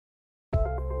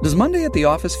Does Monday at the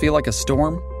office feel like a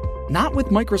storm? Not with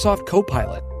Microsoft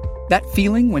Copilot. That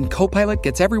feeling when Copilot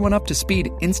gets everyone up to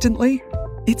speed instantly?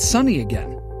 It's sunny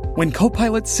again. When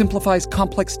Copilot simplifies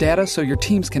complex data so your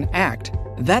teams can act,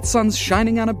 that sun's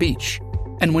shining on a beach.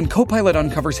 And when Copilot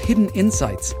uncovers hidden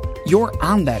insights, you're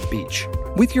on that beach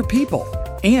with your people,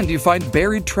 and you find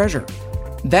buried treasure.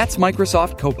 That's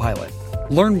Microsoft Copilot.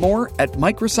 Learn more at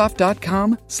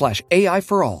Microsoft.com/AI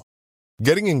for all.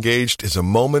 Getting engaged is a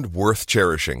moment worth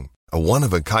cherishing. A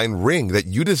one-of-a-kind ring that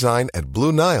you design at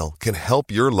Blue Nile can help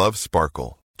your love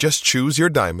sparkle. Just choose your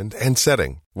diamond and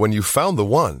setting. When you've found the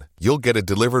one, you'll get it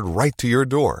delivered right to your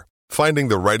door. Finding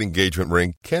the right engagement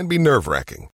ring can be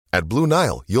nerve-wracking. At Blue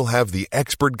Nile, you'll have the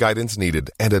expert guidance needed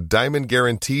and a diamond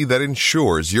guarantee that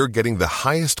ensures you're getting the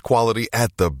highest quality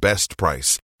at the best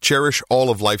price. Cherish all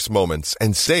of life's moments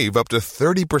and save up to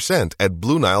 30% at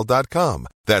BlueNile.com.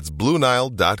 That's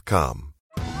BlueNile.com.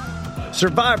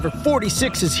 Survivor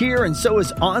 46 is here, and so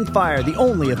is On Fire, the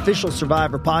only official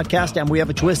Survivor podcast, and we have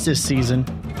a twist this season.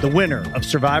 The winner of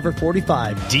Survivor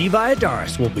 45, Dee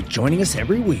Valladares, will be joining us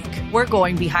every week. We're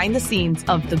going behind the scenes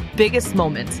of the biggest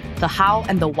moments, the how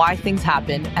and the why things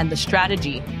happen, and the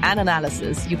strategy and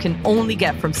analysis you can only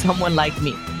get from someone like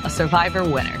me, a Survivor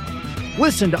winner.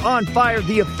 Listen to On Fire,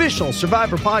 the official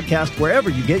Survivor podcast, wherever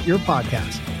you get your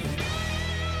podcast.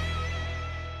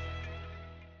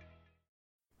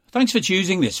 Thanks for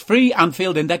choosing this free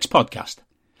Anfield Index podcast.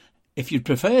 If you'd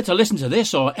prefer to listen to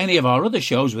this or any of our other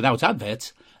shows without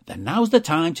adverts, then now's the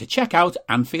time to check out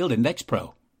Anfield Index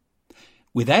Pro.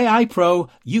 With AEye Pro,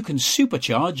 you can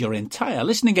supercharge your entire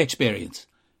listening experience.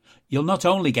 You'll not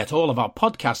only get all of our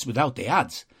podcasts without the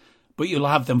ads, but you'll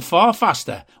have them far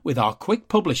faster with our Quick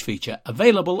Publish feature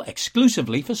available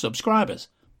exclusively for subscribers.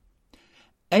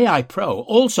 AEye Pro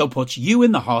also puts you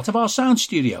in the heart of our sound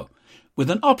studio, with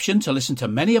an option to listen to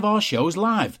many of our shows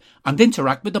live and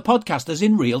interact with the podcasters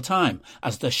in real time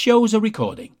as the shows are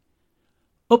recording.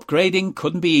 Upgrading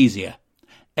couldn't be easier.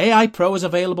 AEye Pro is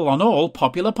available on all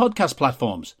popular podcast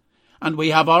platforms, and we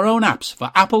have our own apps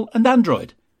for Apple and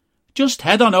Android. Just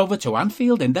head on over to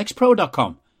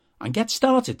AnfieldIndexPro.com and get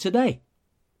started today.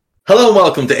 Hello and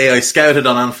welcome to AEye Scouted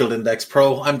on Anfield Index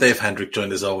Pro. I'm Dave Hendrick,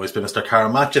 joined as always by Mr.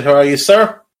 Carl Matchett. How are you,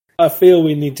 sir? I feel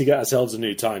we need to get ourselves a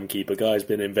new timekeeper. Guy's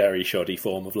been in very shoddy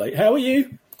form of late. How are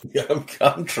you? Yeah,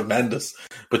 I'm tremendous.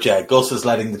 But yeah, Gus is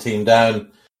letting the team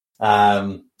down.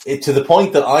 To the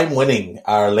point that I'm winning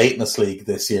our lateness league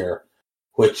this year,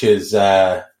 which is,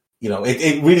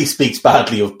 it really speaks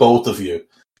badly of both of you.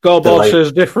 Scoreboard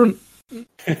says different.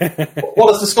 What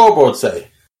does the scoreboard say?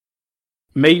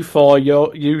 Me 4,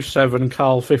 you 7,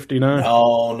 Carl 59.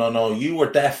 No. You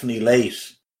were definitely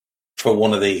late for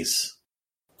one of these.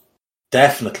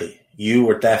 Definitely. You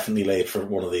were definitely late for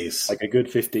one of these. Like a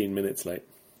good 15 minutes late.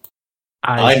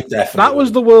 I'm definitely That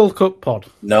was the World Cup pod.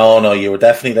 No, you were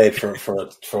definitely late for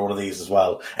one of these as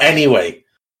well. Anyway,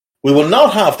 we will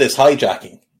not have this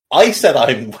hijacking. I said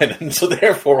I'm winning, so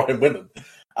therefore I'm winning.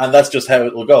 And that's just how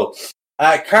it will go.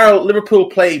 Carl, Liverpool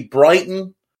play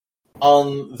Brighton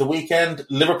on the weekend.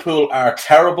 Liverpool are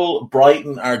terrible.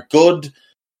 Brighton are good.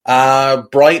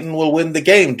 Brighton will win the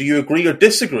game. Do you agree or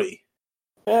disagree?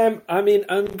 I'm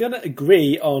going to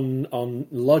agree on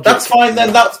logic. That's fine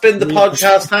then. That's been the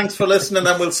podcast. Thanks for listening,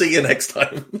 and we'll see you next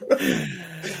time.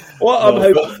 What I'm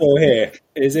hoping for here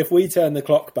is if we turn the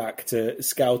clock back to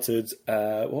Scouted,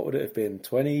 what would it have been,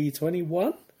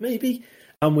 2021 maybe?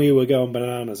 And we were going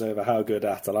bananas over how good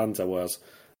Atalanta was,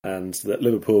 and that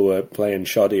Liverpool were playing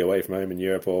shoddy away from home in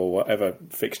Europe or whatever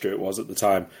fixture it was at the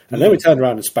time. And then we turned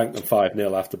around and spanked them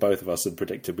 5-0 after both of us had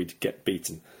predicted we'd get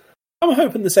beaten. I'm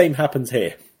hoping the same happens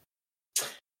here.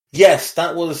 Yes,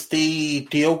 that was the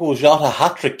Diogo Jota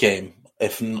hat-trick game,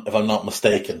 if I'm not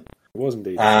mistaken. It was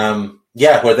indeed.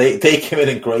 Where they came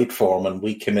in great form and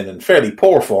we came in fairly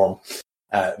poor form,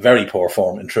 very poor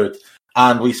form in truth,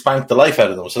 and we spanked the life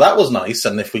out of them. So that was nice,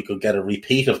 and if we could get a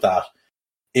repeat of that,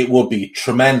 it would be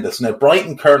tremendous. Now,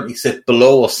 Brighton currently sit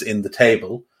below us in the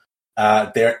table.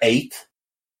 They're 8th.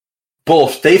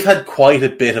 But they've had quite a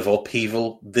bit of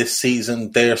upheaval this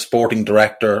season. Their sporting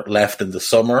director left in the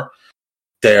summer.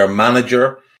 Their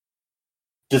manager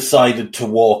decided to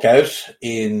walk out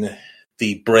in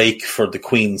the break for the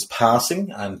Queen's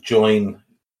passing and join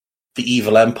the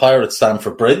evil empire at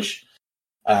Stamford Bridge.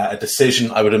 A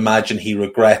decision I would imagine he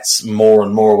regrets more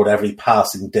and more with every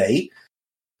passing day.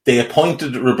 They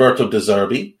appointed Roberto De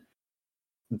Zerbi.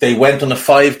 They went on a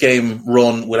 5-game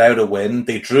run without a win.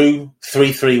 They drew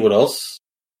 3-3 with us.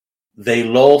 They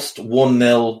lost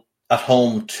 1-0 at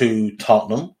home to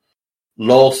Tottenham.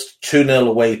 Lost 2-0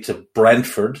 away to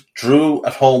Brentford. Drew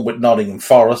at home with Nottingham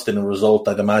Forest in a result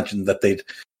I'd imagine that they'd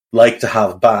like to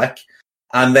have back,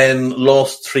 and then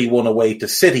lost 3-1 away to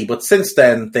City. But since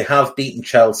then, they have beaten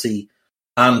Chelsea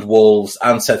and Wolves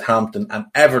and Southampton and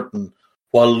Everton,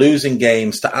 while losing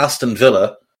games to Aston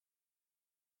Villa,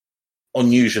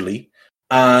 unusually,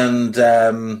 and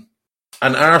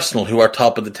Arsenal, who are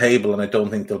top of the table, and I don't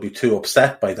think they'll be too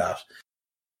upset by that.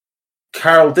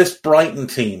 Carl, this Brighton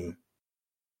team,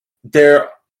 they're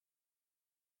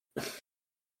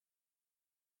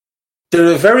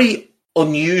a very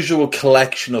unusual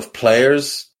collection of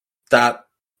players that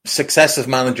successive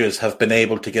managers have been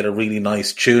able to get a really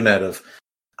nice tune out of.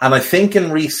 And I think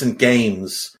in recent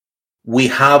games, we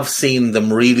have seen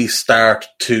them really start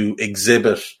to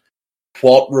exhibit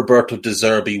what Roberto De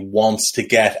Zerbi wants to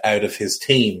get out of his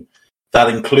team. That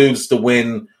includes the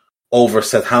win over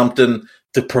Southampton,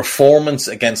 the performance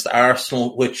against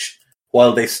Arsenal, which,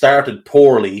 while they started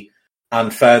poorly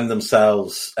and found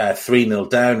themselves 3-0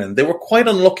 down, and they were quite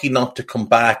unlucky not to come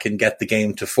back and get the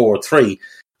game to 4-3.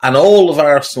 And all of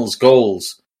Arsenal's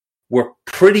goals were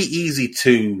pretty easy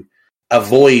to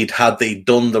avoid had they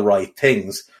done the right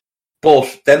things.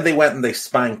 But then they went and they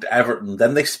spanked Everton.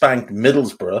 Then they spanked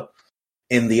Middlesbrough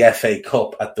in the FA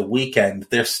Cup at the weekend.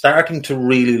 They're starting to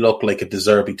really look like a De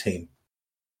Zerbi team.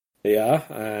 They are,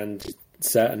 and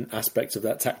certain aspects of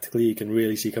that tactically you can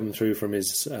really see coming through from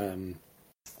his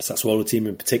Sassuolo team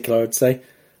in particular, I'd say.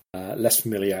 Less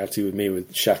familiarity with me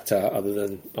with Shakhtar, other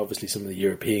than obviously some of the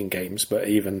European games, but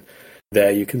even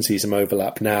there you can see some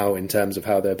overlap now in terms of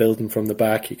how they're building from the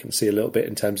back. You can see a little bit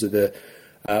in terms of the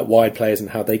wide players and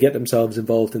how they get themselves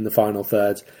involved in the final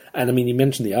thirds. And I mean, you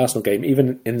mentioned the Arsenal game.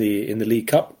 Even in the League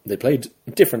Cup, they played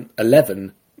different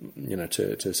 11,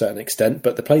 to a certain extent,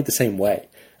 but they played the same way.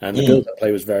 And the build-up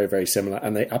play was very, very similar,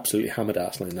 and they absolutely hammered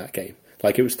Arsenal in that game.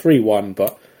 Like, it was 3-1,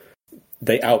 but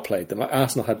they outplayed them.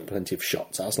 Arsenal had plenty of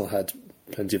shots. Arsenal had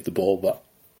plenty of the ball, but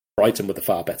Brighton were the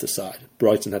far better side.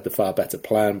 Brighton had the far better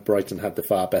plan. Brighton had the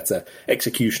far better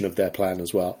execution of their plan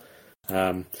as well.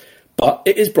 But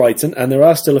it is Brighton, and there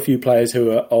are still a few players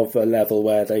who are of a level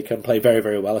where they can play very,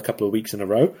 very well a couple of weeks in a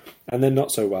row, and then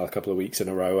not so well a couple of weeks in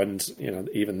a row. And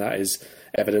even that is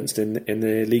evidenced in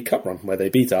the League Cup run, where they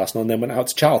beat Arsenal and then went out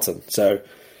to Charlton. So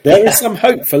there is some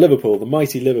hope for Liverpool, the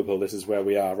mighty Liverpool. This is where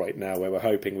we are right now, where we're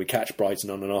hoping we catch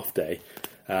Brighton on an off day.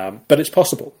 But it's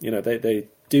possible. They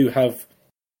do have,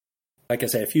 like I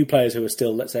say, a few players who are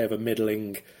still, let's say, of a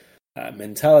middling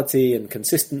mentality and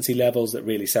consistency levels that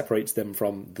really separates them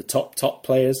from the top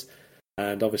players.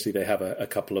 And obviously they have a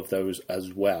couple of those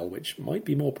as well, which might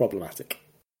be more problematic.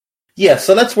 Yeah,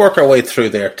 so let's work our way through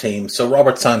their team. So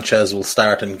Robert Sanchez will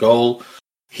start in goal.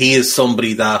 He is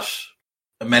somebody that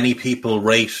many people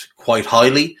rate quite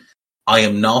highly. I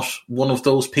am not one of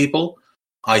those people.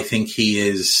 I think he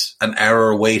is an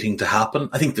error waiting to happen.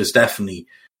 I think there's definitely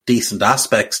decent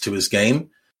aspects to his game,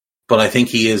 but I think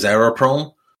he is error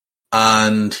prone.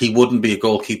 And he wouldn't be a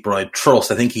goalkeeper I'd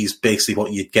trust. I think he's basically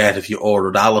what you'd get if you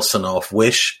ordered Alisson off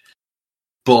Wish.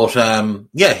 But,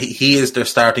 he is their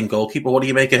starting goalkeeper. What do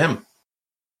you make of him?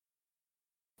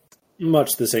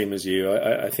 Much the same as you.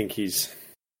 I think he's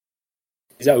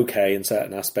okay in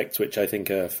certain aspects, which I think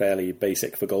are fairly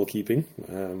basic for goalkeeping.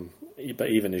 But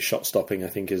even his shot stopping, I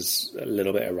think, is a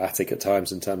little bit erratic at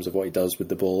times in terms of what he does with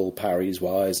the ball,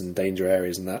 parries-wise, and danger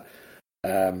areas and that.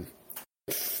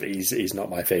 He's not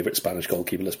my favourite Spanish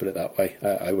goalkeeper, let's put it that way.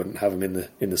 I wouldn't have him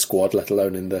in the squad, let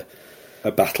alone in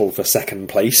a battle for second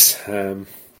place.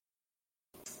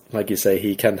 Like you say,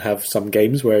 he can have some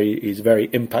games where he's very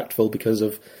impactful because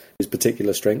of his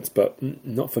particular strengths, but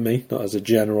not for me, not as a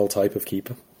general type of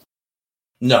keeper.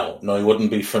 No, he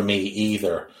wouldn't be for me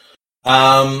either.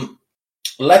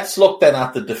 Let's look then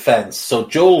at the defence. So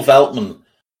Joel Veltman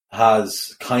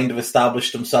has kind of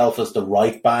established himself as the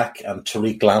right back, and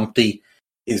Tariq Lamptey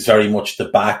is very much the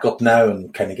backup now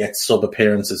and kind of gets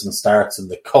sub-appearances and starts in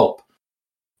the Cup.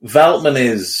 Veltman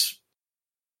is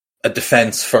a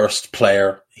defence-first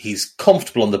player. He's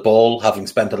comfortable on the ball, having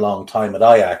spent a long time at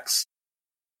Ajax.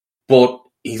 But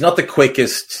he's not the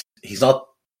quickest. He's not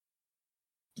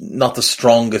the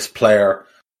strongest player.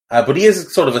 But he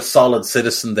is sort of a solid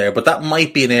citizen there. But that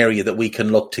might be an area that we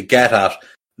can look to get at.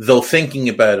 Though thinking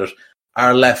about it,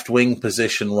 our left-wing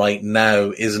position right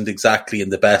now isn't exactly in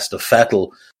the best of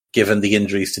fettle, given the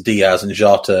injuries to Diaz and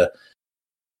Jota,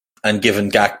 and given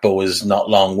Gakpo is not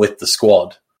long with the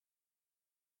squad.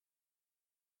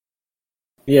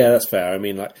 Yeah, that's fair. I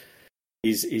mean,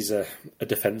 he's a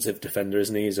defensive defender,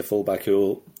 isn't he? He's a fullback who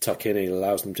will tuck in. He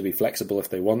allows them to be flexible if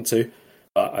they want to.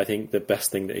 But I think the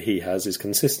best thing that he has is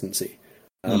consistency.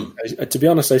 To be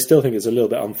honest, I still think it's a little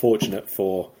bit unfortunate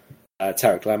for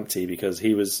Tariq Lamptey, because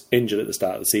he was injured at the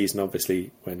start of the season,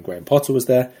 obviously, when Graham Potter was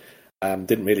there.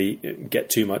 Didn't really get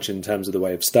too much in terms of the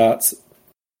way of starts.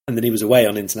 And then he was away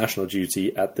on international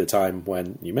duty at the time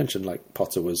when you mentioned, like,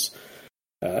 Potter was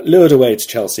lured away to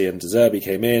Chelsea and De Zerbi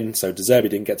came in. So De Zerbi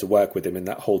didn't get to work with him in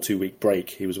that whole 2-week break.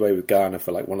 He was away with Ghana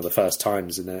for like one of the first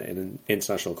times in an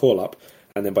international call-up.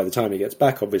 And then by the time he gets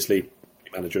back, obviously,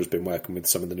 the manager has been working with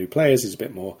some of the new players. He's a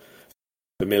bit more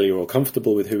familiar or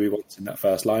comfortable with who he wants in that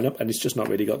first lineup, and he's just not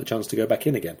really got the chance to go back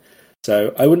in again.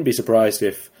 So I wouldn't be surprised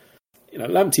if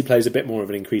Lamptey plays a bit more of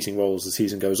an increasing role as the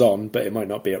season goes on, but it might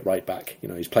not be at right back.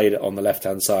 He's played it on the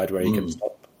left-hand side where he can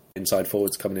stop inside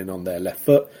forwards coming in on their left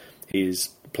foot. He's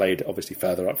played obviously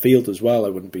further upfield as well. I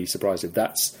wouldn't be surprised if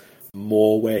that's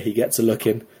more where he gets a look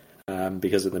in,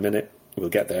 because at the minute, we'll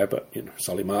get there, but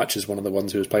Solly March is one of the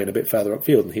ones who was playing a bit further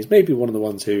upfield, and he's maybe one of the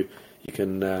ones who you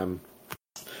can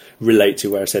relate to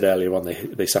where I said earlier on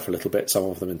they suffer a little bit, some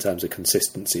of them, in terms of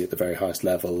consistency at the very highest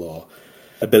level or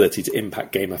ability to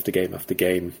impact game after game after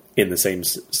game in the same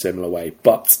similar way.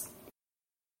 But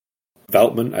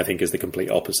Veltman, I think, is the complete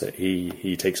opposite.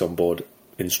 He takes on board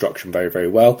instruction very, very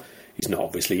well. He's not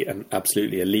obviously an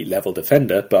absolutely elite level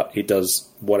defender, but he does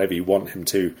whatever you want him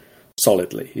to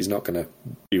solidly. He's not going to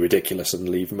be ridiculous and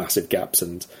leave massive gaps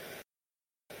and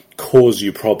cause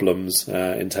you problems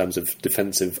in terms of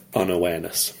defensive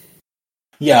unawareness.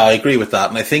 Yeah, I agree with that.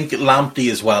 And I think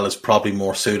Lamptey as well is probably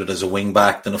more suited as a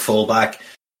wing-back than a full-back.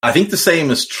 I think the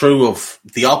same is true of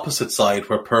the opposite side,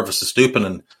 where Purvis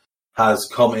Estupinan has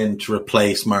come in to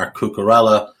replace Mark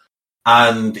Cucurella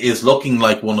and is looking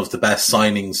like one of the best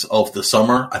signings of the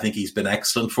summer. I think he's been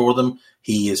excellent for them.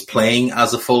 He is playing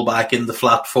as a full-back in the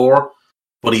flat four,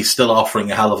 but he's still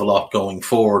offering a hell of a lot going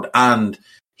forward. And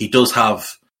he does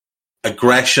have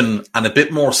aggression and a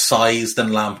bit more size than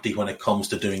Lamptey when it comes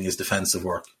to doing his defensive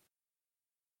work.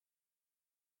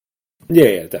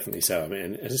 Yeah, definitely so. I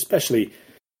mean, especially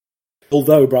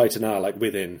although Brighton are like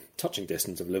within touching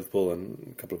distance of Liverpool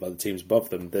and a couple of other teams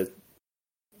above them,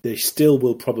 they still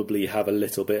will probably have a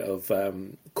little bit of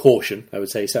caution, I would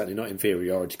say, certainly not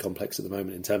inferiority complex at the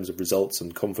moment in terms of results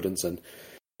and confidence and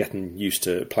getting used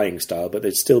to playing style, but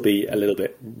they'd still be a little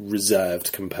bit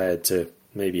reserved compared to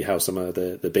maybe how some of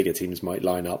the bigger teams might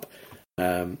line up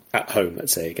at home,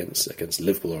 let's say, against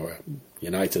Liverpool or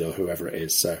United or whoever it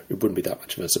is. So it wouldn't be that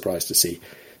much of a surprise to see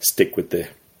stick with the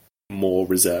more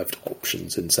reserved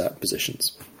options in certain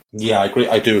positions. Yeah, I agree.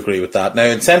 I do agree with that. Now,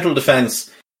 in central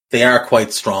defence, they are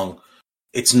quite strong.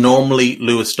 It's normally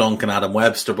Lewis Dunk and Adam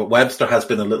Webster, but Webster has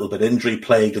been a little bit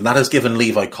injury-plagued, and that has given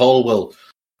Levi Colwill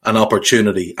an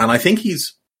opportunity. And I think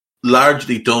he's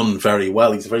largely done very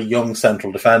well. He's a very young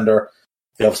central defender.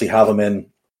 They obviously have him in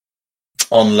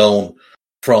on loan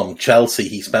from Chelsea.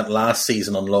 He spent last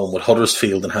season on loan with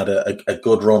Huddersfield and had a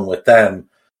good run with them.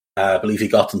 I believe he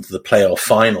got them to the playoff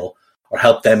final, or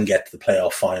helped them get to the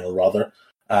playoff final, rather,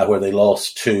 where they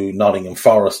lost to Nottingham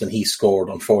Forest, and he scored,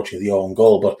 unfortunately, the own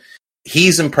goal. But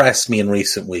he's impressed me in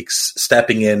recent weeks,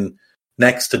 stepping in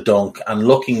next to Dunk and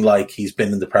looking like he's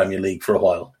been in the Premier League for a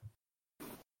while.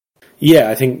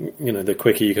 Yeah, I think the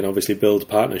quicker you can obviously build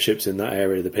partnerships in that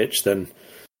area of the pitch, then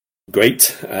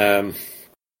great.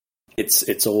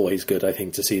 It's always good, I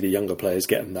think, to see the younger players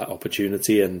getting that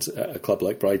opportunity, and a club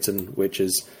like Brighton, which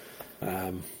is,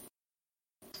 I'm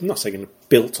not saying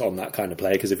built on that kind of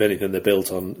player, because if anything, they're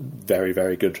built on very,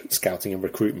 very good scouting and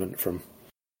recruitment from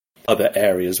other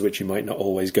areas, which you might not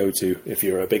always go to if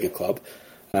you're a bigger club.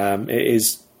 It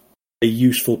is a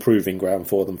useful proving ground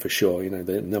for them for sure.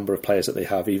 The number of players that they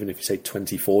have, even if you say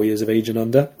 24 years of age and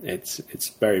under, it's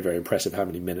very, very impressive how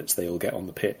many minutes they all get on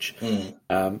the pitch.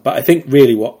 But I think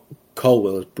really what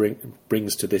Colwill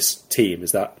brings to this team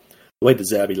is that the way De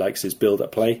Zerbi likes his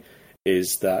build-up play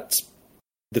is that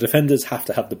the defenders have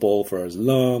to have the ball for as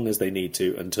long as they need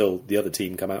to until the other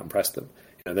team come out and press them.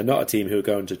 They're not a team who are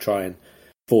going to try and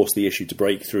force the issue to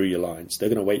break through your lines. They're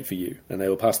going to wait for you, and they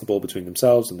will pass the ball between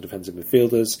themselves and the defensive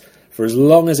midfielders for as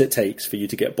long as it takes for you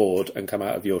to get bored and come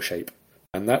out of your shape.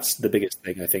 And that's the biggest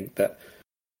thing, I think, that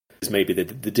is maybe the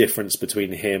difference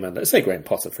between him and, let's say, Graham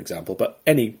Potter, for example, but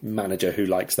any manager who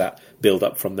likes that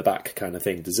build-up from the back kind of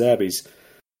thing. De Zerbi's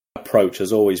approach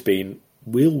has always been,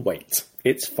 we'll wait.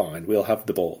 It's fine. We'll have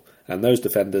the ball. And those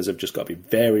defenders have just got to be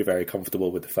very, very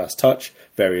comfortable with the first touch,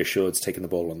 very assured taking the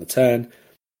ball on the turn,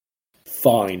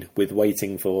 fine with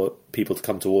waiting for people to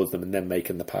come towards them and then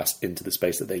making the pass into the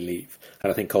space that they leave.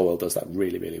 And I think Colwill does that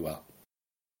really, really well.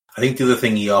 I think the other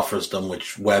thing he offers them,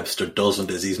 which Webster doesn't,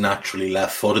 is he's naturally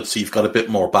left-footed, so you've got a bit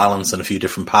more balance and a few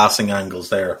different passing angles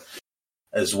there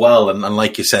as well. And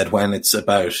like you said, when it's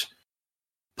about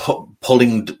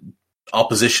pulling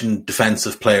opposition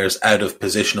defensive players out of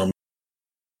position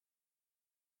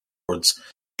or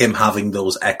him having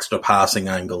those extra passing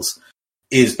angles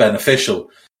is beneficial.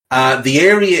 The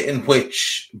area in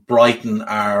which Brighton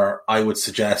are, I would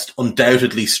suggest,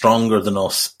 undoubtedly stronger than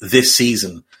us this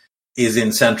season is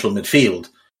in central midfield.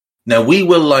 Now, we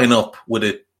will line up with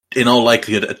it, in all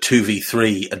likelihood, a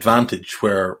 2v3 advantage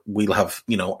where we'll have,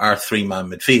 our 3-man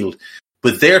midfield.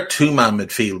 But their 2-man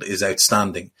midfield is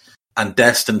outstanding and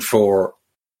destined for,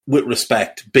 with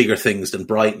respect, bigger things than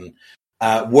Brighton.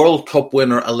 World Cup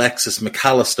winner Alexis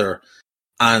McAllister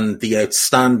and the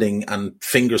outstanding and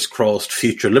fingers crossed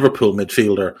future Liverpool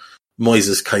midfielder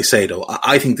Moises Caicedo.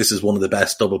 I think this is one of the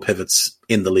best double pivots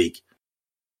in the league.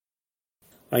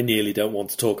 I nearly don't want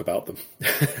to talk about them.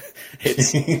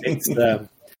 It's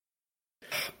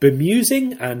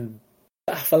bemusing and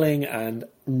baffling and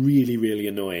really, really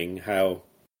annoying how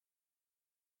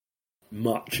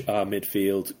much our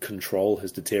midfield control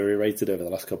has deteriorated over the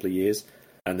last couple of years.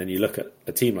 And then you look at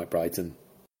a team like Brighton,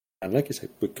 and like I said,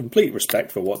 with complete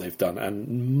respect for what they've done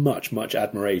and much, much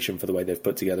admiration for the way they've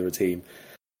put together a team.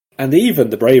 And even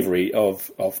the bravery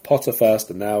of Potter first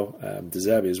and now De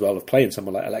Zerbi as well, of playing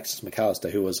someone like Alexis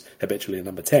McAllister, who was habitually a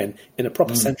number 10, in a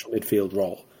proper central midfield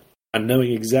role. And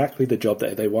knowing exactly the job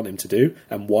that they want him to do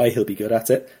and why he'll be good at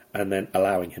it, and then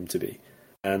allowing him to be.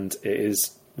 And it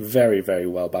is very, very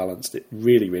well balanced. It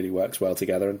really, really works well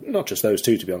together. And not just those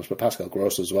two, to be honest, but Pascal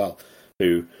Gross as well,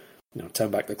 who,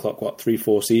 turned back the clock,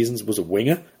 3-4 seasons, was a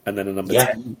winger, and then a number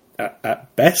 10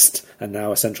 at best, and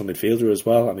now a central midfielder as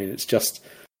well. I mean, it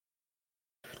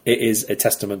is a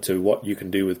testament to what you can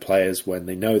do with players when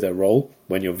they know their role,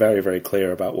 when you're very, very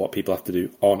clear about what people have to do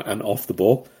on and off the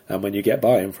ball, and when you get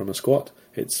buy-in from a squad.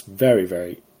 It's very,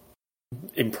 very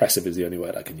impressive is the only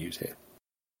word I can use here.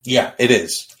 Yeah, it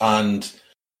is. And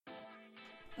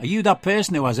are you that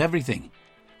person who has everything?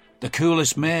 The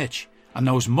coolest merch and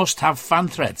those must-have fan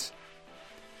threads?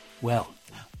 Well,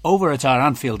 over at our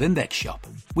Anfield Index shop,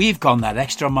 we've gone that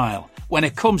extra mile when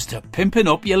it comes to pimping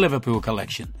up your Liverpool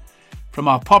collection. From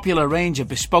our popular range of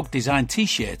bespoke design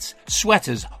t-shirts,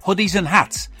 sweaters, hoodies and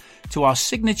hats, to our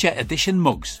signature edition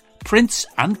mugs, prints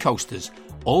and coasters,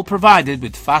 all provided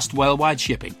with fast worldwide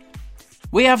shipping.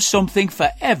 We have something for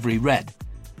every red.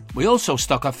 We also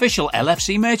stock official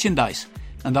LFC merchandise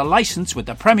and are licensed with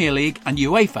the Premier League and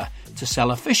UEFA to sell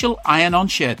official iron-on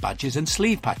shirt badges and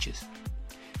sleeve patches.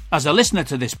 As a listener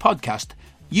to this podcast,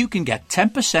 you can get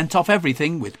 10% off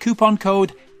everything with coupon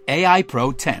code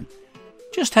AEyePro10.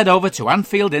 Just head over to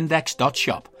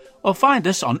AnfieldIndex.shop or find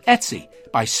us on Etsy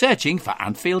by searching for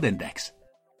Anfield Index.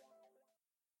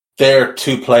 They're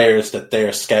two players that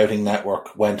their scouting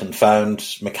network went and found.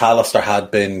 McAllister had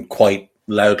been quite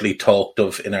loudly talked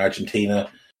of in Argentina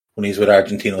when he's with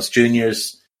Argentinos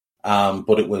Juniors,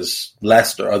 but it was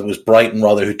Brighton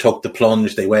rather who took the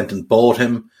plunge. They went and bought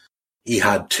him. He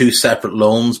had 2 separate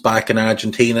loans back in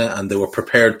Argentina, and they were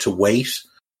prepared to wait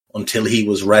until he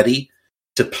was ready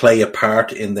to play a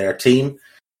part in their team.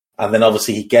 And then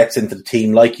obviously he gets into the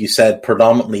team, like you said,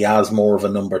 predominantly as more of a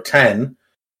number 10,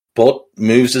 but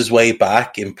moves his way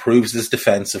back, improves his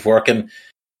defensive work. And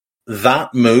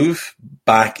that move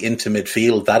back into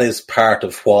midfield, that is part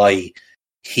of why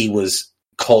he was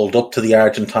called up to the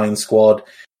Argentine squad.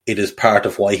 It is part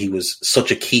of why he was such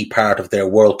a key part of their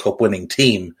World Cup winning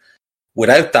team.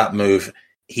 Without that move,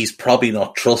 he's probably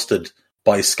not trusted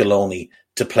by Scaloni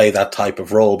to play that type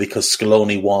of role, because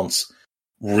Scaloni wants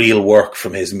real work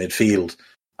from his midfield.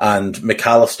 And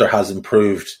McAllister has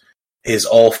improved his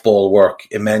off-ball work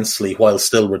immensely while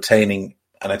still retaining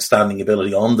an outstanding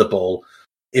ability on the ball.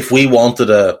 If we wanted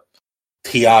a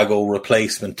Thiago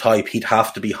replacement type, he'd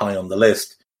have to be high on the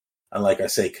list. And like I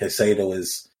say,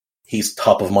 Caicedo he's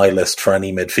top of my list for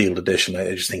any midfield addition.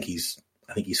 I just think he's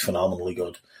phenomenally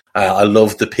good. I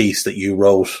love the piece that you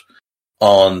wrote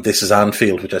on This is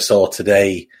Anfield, which I saw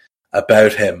today,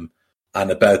 about him and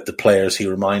about the players he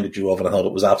reminded you of, and I thought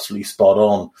it was absolutely spot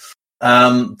on.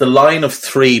 The line of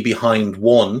 3 behind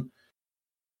 1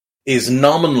 is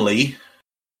nominally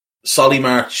Solly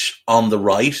March on the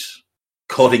right,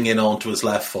 cutting in onto his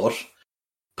left foot,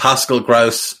 Pascal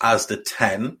Gross as the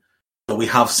 10, so we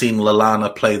have seen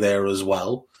Lallana play there as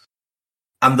well.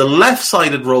 And the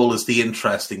left-sided role is the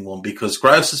interesting one, because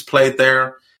Gross has played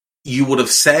there. You would have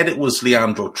said it was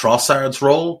Leandro Trossard's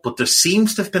role, but there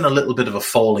seems to have been a little bit of a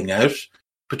falling out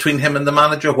between him and the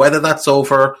manager. Whether that's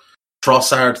over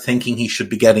Trossard thinking he should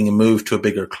be getting a move to a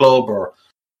bigger club or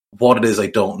what it is, I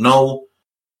don't know.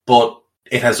 But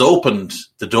it has opened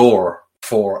the door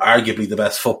for arguably the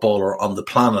best footballer on the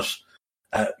planet,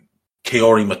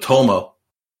 Kaori Matoma,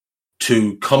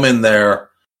 to come in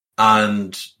there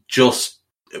and just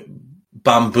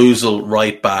bamboozle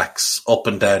right backs up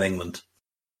and down England.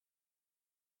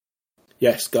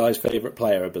 Yes, Guy's favourite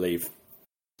player, I believe.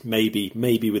 maybe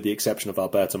with the exception of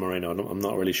Alberto Moreno. I'm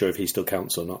not really sure if he still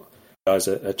counts or not. As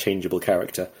a changeable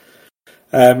character.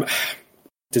 De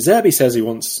Zerbi says he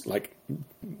wants,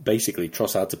 basically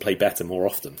Trossard to play better more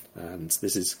often. And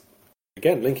this is,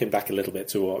 again, linking back a little bit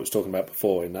to what I was talking about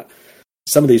before, in that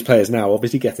some of these players now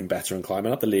obviously getting better and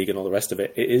climbing up the league and all the rest of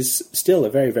it. It is still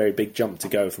a very, very big jump to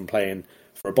go from playing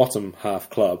for a bottom half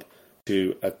club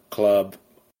to a club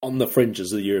on the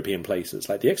fringes of the European places.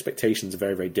 Like, the expectations are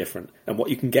very, very different. And what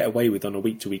you can get away with on a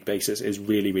week-to-week basis is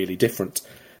really, really different.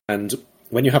 And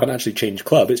when you haven't actually changed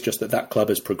club, it's just that club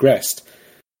has progressed.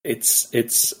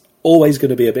 It's always going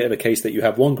to be a bit of a case that you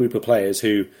have one group of players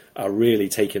who are really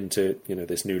taken to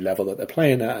this new level that they're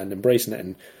playing at and embracing it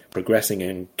and progressing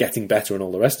and getting better and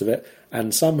all the rest of it,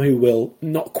 and some who will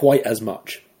not quite as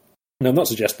much. Now, I'm not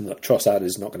suggesting that Trossard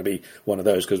is not going to be one of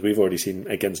those, because we've already seen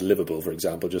against Liverpool, for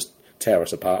example, just tear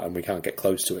us apart and we can't get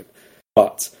close to it.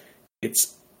 But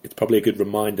it's probably a good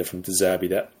reminder from De Zerbi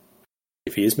that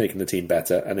if he is making the team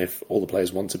better, and if all the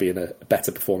players want to be in a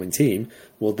better performing team,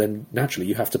 well, then naturally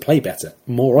you have to play better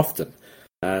more often.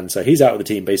 And so he's out of the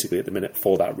team basically at the minute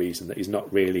for that reason, that he's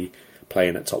not really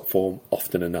playing at top form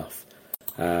often enough.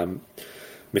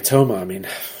 Mitoma, I mean,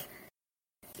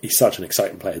 he's such an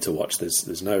exciting player to watch.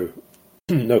 There's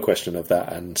no question of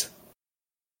that. And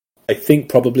I think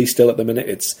probably still at the minute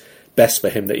it's best for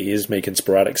him that he is making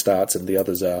sporadic starts and the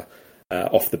others are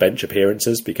off the bench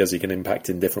appearances, because he can impact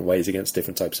in different ways against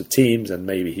different types of teams, and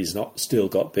maybe he's not still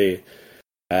got the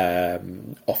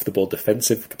off the ball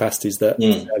defensive capacities that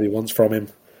he wants from him.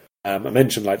 I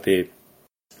mentioned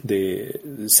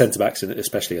the centre backs,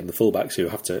 especially and the full backs, who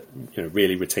have to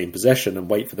really retain possession and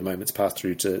wait for the moment to pass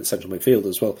through to central midfield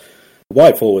as well.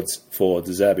 Wide forwards for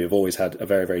De Zerbi have always had a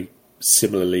very, very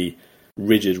similarly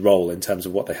rigid role in terms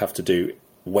of what they have to do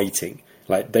waiting.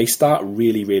 Like, they start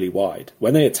really, really wide.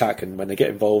 When they attack and when they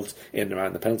get involved in and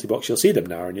around the penalty box, you'll see them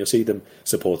now, and you'll see them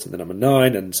supporting the number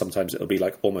 9, and sometimes it'll be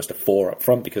like almost a 4 up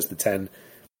front, because the 10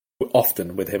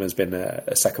 often with him has been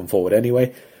a second forward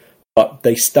anyway. But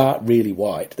they start really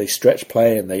wide. They stretch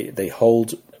play and they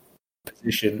hold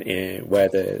position in where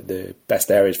the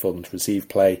best areas for them to receive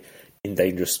play, in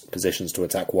dangerous positions to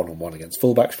attack one-on-one against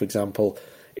fullbacks, for example.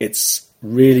 It's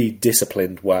really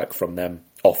disciplined work from them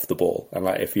off the ball. And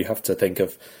if you have to think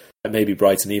of maybe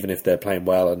Brighton, even if they're playing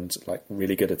well and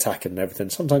really good attacking and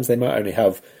everything, sometimes they might only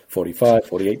have 45,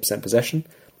 48% possession.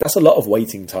 That's a lot of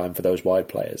waiting time for those wide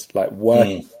players.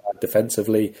 Working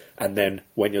defensively, and then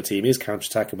when your team is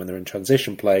counter-attacking, when they're in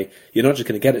transition play, you're not just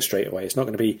going to get it straight away. It's not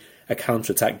going to be a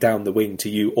counter-attack down the wing to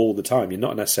you all the time. You're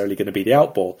not necessarily going to be the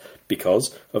outball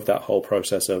because of that whole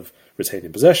process of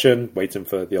retaining possession, waiting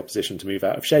for the opposition to move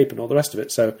out of shape and all the rest of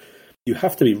it. So you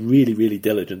have to be really, really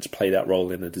diligent to play that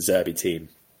role in a De Zerbi team.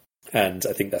 And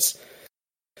I think that's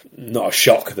not a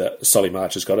shock that Solly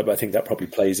March has got it, but I think that probably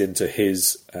plays into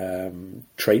his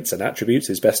traits and attributes.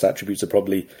 His best attributes are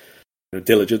probably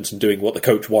diligence and doing what the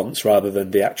coach wants, rather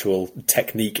than the actual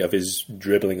technique of his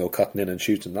dribbling or cutting in and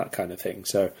shooting, that kind of thing.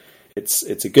 So it's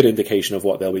a good indication of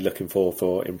what they'll be looking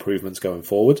for improvements going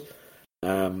forward.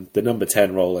 The number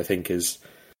 10 role, I think, is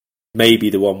maybe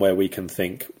the one where we can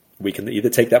think we can either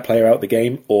take that player out of the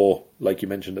game, or, like you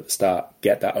mentioned at the start,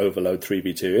 get that overload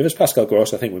 3v2. If it's Pascal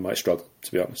Gross, I think we might struggle,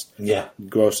 to be honest. Yeah.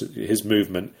 Gross, his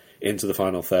movement into the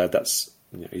final third, that's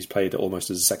he's played almost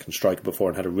as a second striker before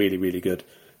and had a really, really good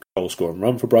goal scoring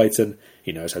run for Brighton.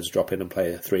 He knows how to drop in and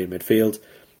play a 3 in midfield.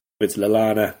 With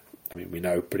Lallana, I mean, we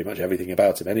know pretty much everything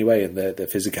about him anyway, and the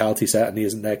physicality certainly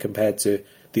isn't there compared to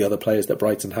the other players that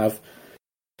Brighton have.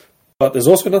 But there's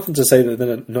also nothing to say that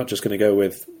they're not just going to go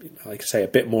with, like I say, a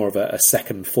bit more of a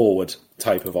second forward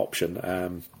type of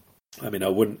option. I mean, I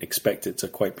wouldn't expect it to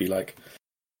quite be I'm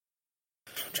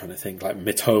trying to think,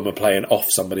 Mitoma playing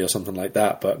off somebody or something like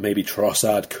that, but maybe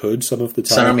Trossard could some of the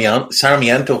time.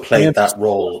 Sarmiento played that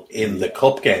role in the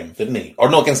cup game, didn't he? Or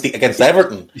no, against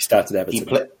Everton. He started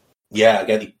Everton.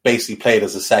 He basically played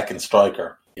as a second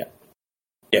striker.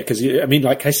 Yeah, because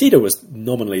Caicedo was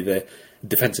nominally the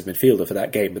defensive midfielder for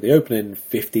that game, but the opening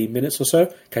 15 minutes or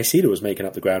so, Caicedo was making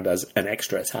up the ground as an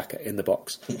extra attacker in the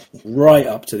box, right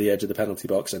up to the edge of the penalty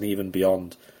box and even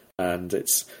beyond. And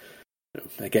it's,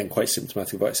 again, quite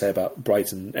symptomatic of what I say about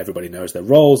Brighton. Everybody knows their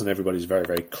roles and everybody's very,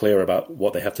 very clear about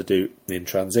what they have to do in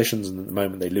transitions, and at the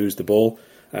moment they lose the ball.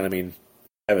 And I mean,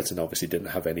 Everton obviously didn't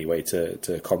have any way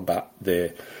to combat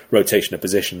the rotation of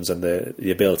positions and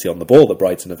the ability on the ball that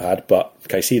Brighton have had, but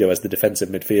Caicedo as the defensive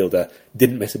midfielder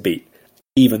didn't miss a beat,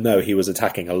 even though he was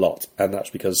attacking a lot. And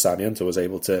that's because Sarmiento was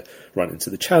able to run into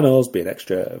the channels, be an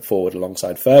extra forward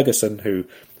alongside Ferguson, who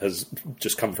has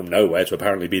just come from nowhere to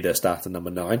apparently be their starter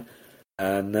number 9.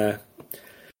 And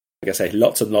like I say,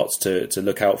 lots and lots to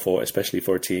look out for, especially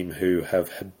for a team who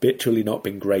have habitually not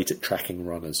been great at tracking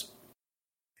runners.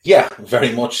 Yeah,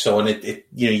 very much so. And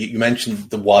you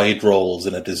mentioned the wide roles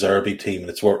in a De Zerbi team, and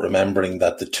it's worth remembering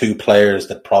that the two players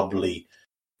that probably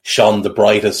shone the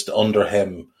brightest under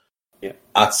him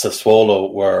at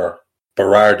Sassuolo were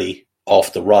Berardi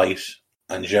off the right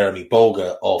and Jeremy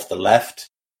Boga off the left.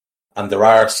 And there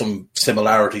are some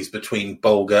similarities between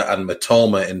Boga and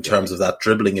Mitoma in terms of that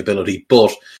dribbling ability.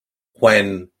 But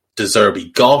when De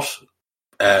Zerbi got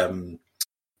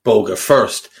Boga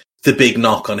first, the big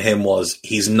knock on him was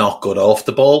he's not good off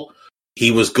the ball.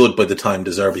 He was good by the time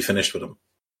De Zerbi finished with him.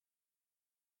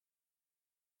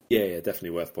 Yeah,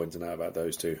 definitely worth pointing out about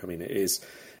those two. I mean, it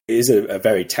is a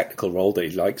very technical role that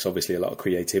he likes. Obviously, a lot of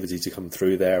creativity to come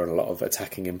through there and a lot of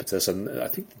attacking impetus. And I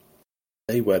think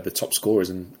they were the top scorers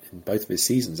in both of his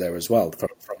seasons there as well, from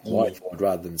wide forward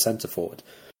rather than centre forward.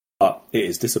 But it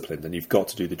is disciplined, and you've got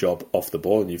to do the job off the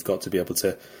ball, and you've got to be able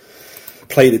to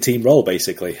play the team role,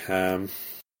 basically.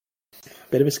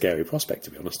 Bit of a scary prospect,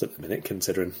 to be honest, at the minute,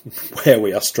 considering where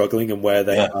we are struggling and where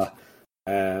they are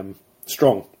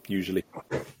strong, usually.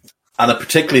 And a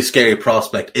particularly scary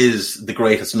prospect is the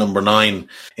greatest number 9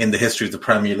 in the history of the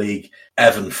Premier League,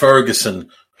 Evan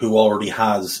Ferguson, who already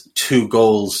has 2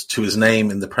 goals to his name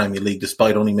in the Premier League,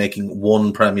 despite only making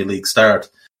 1 Premier League start.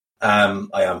 I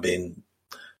am being,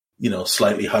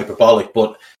 slightly hyperbolic,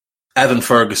 but Evan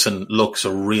Ferguson looks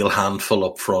a real handful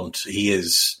up front. He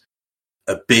is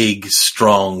a big,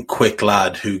 strong, quick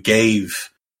lad who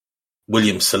gave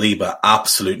William Saliba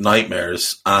absolute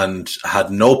nightmares and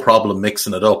had no problem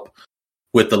mixing it up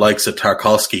with the likes of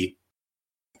Tarkowski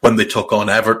when they took on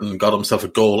Everton, got himself a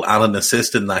goal and an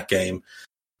assist in that game,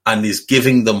 and is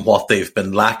giving them what they've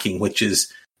been lacking, which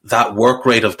is that work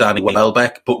rate of Danny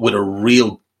Welbeck, but with a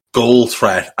real goal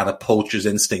threat and a poacher's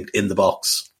instinct in the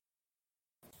box.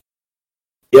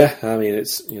 Yeah, I mean,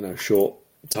 it's, short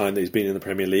time that he's been in the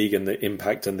Premier League, and the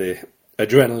impact and the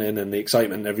adrenaline and the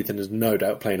excitement and everything is no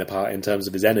doubt playing a part in terms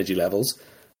of his energy levels.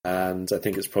 And I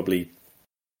think it's probably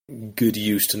good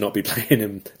use to not be playing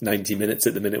him 90 minutes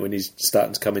at the minute when he's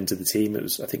starting to come into the team. It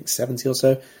was, I think, 70 or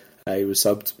so. He was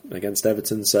subbed against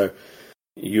Everton. So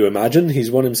you imagine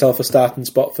he's won himself a starting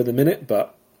spot for the minute,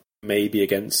 but maybe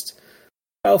against,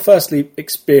 well, firstly,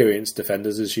 experienced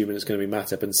defenders, assuming it's going to be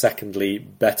Matip, and secondly,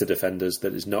 better defenders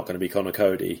that is not going to be Conor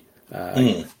Cody.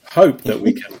 Hope that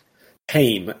we can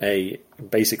tame a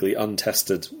basically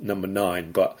untested number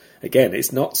 9. But again,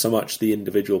 it's not so much the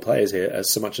individual players here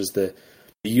as so much as the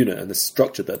unit and the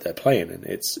structure that they're playing in.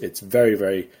 It's very,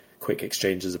 very quick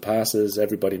exchanges of passes,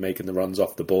 everybody making the runs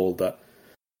off the ball. That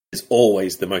is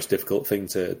always the most difficult thing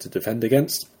to defend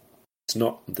against. It's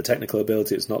not the technical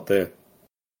ability, it's not the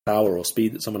power or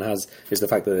speed that someone has, it's the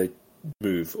fact that they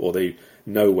move, or they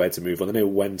know where to move, or they know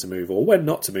when to move, or when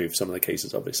not to move, some of the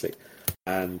cases, obviously.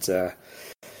 And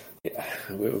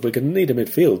we're going to need a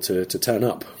midfield to turn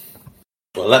up.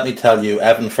 Well, let me tell you,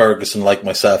 Evan Ferguson, like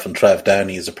myself and Trev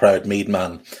Downey, is a proud Mead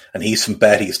man, and he's from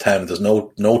Bettystown. There's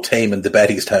no taming the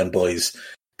Bettystown boys.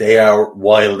 They are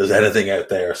wild as anything out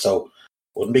there, so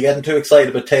wouldn't be getting too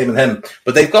excited about taming him.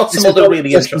 But they've got some other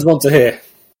really interesting... want to hear.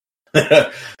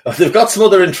 They've got some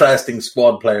other interesting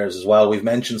squad players as well. We've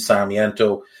mentioned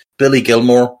Sarmiento. Billy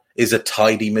Gilmore is a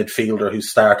tidy midfielder who's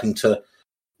starting to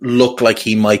look like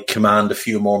he might command a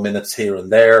few more minutes here and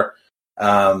there.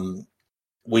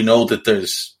 We know that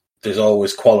there's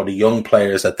always quality young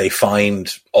players that they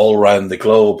find all around the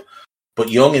globe.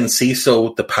 But young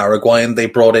Enciso, the Paraguayan they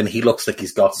brought in, he looks like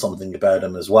he's got something about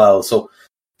him as well. So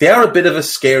they are a bit of a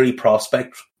scary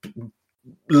prospect,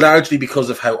 largely because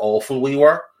of how awful we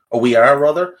are. We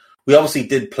obviously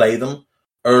did play them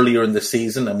earlier in the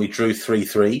season and we drew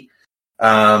 3-3.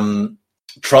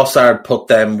 Trossard put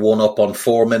them 1-up on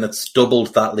 4 minutes,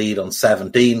 doubled that lead on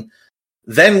 17.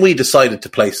 Then we decided to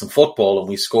play some football and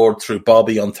we scored through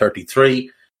Bobby on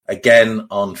 33, again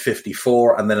on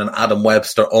 54, and then an Adam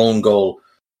Webster own goal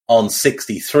on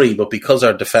 63. But because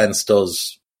our defence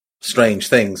does strange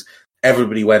things,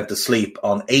 everybody went to sleep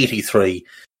on 83.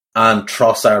 And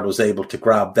Trossard was able to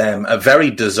grab them. A very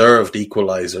deserved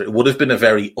equaliser. It would have been a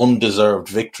very undeserved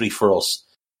victory for us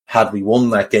had we won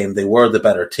that game. They were the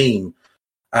better team.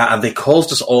 And they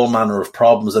caused us all manner of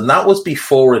problems. And that was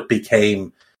before it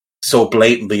became so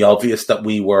blatantly obvious that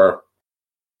we were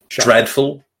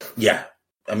dreadful. Yeah.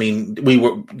 I mean, we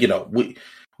were,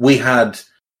 we had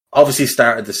obviously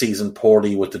started the season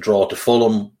poorly with the draw to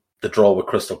Fulham, the draw with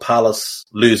Crystal Palace,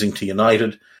 losing to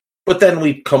United. But then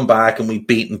we'd come back and we'd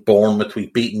beaten Bournemouth,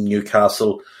 we'd beaten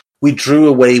Newcastle. We drew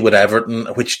away with Everton,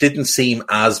 which didn't seem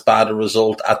as bad a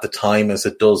result at the time as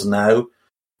it does now.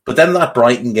 But then that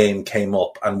Brighton game came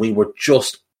up and we were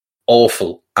just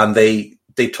awful. And they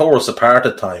tore us apart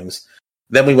at times.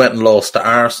 Then we went and lost to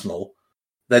Arsenal.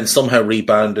 Then somehow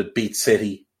rebounded, beat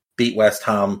City, beat West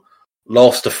Ham,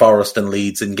 lost to Forest and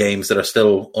Leeds in games that are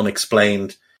still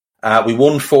unexplained. We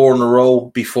won 4 in a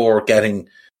row before getting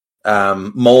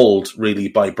mauled, really,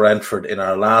 by Brentford in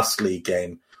our last league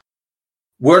game.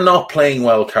 We're not playing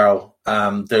well, Carl.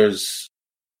 There's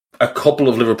a couple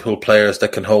of Liverpool players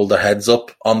that can hold their heads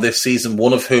up on this season,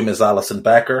 one of whom is Alisson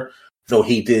Becker, though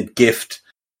he did gift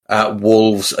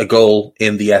Wolves a goal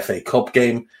in the FA Cup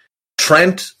game.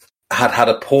 Trent had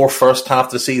a poor first half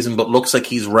of the season, but looks like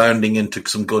he's rounding into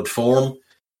some good form.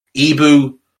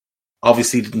 Ibu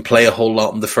obviously didn't play a whole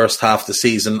lot in the first half of the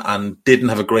season and didn't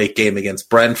have a great game against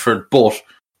Brentford, but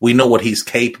we know what he's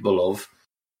capable of.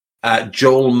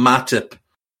 Joel Matip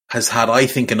has had, I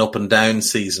think, an up and down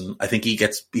season. I think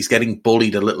he's getting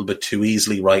bullied a little bit too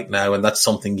easily right now, and that's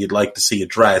something you'd like to see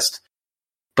addressed.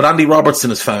 But Andy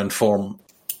Robertson has found form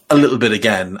a little bit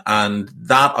again, and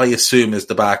that, I assume, is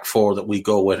the back four that we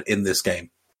go with in this game.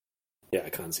 Yeah, I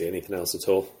can't see anything else at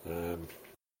all.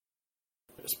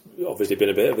 There's obviously been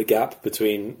a bit of a gap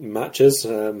between matches,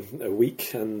 a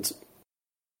week and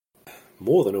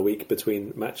more than a week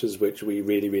between matches which we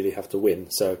really, really have to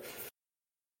win. So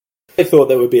I thought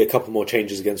there would be a couple more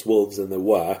changes against Wolves than there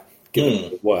were, given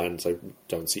there weren't. I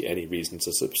don't see any reason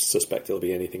to suspect it'll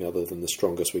be anything other than the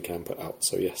strongest we can put out.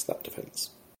 So yes, that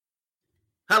defence.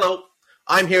 Hello,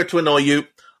 I'm here to annoy you.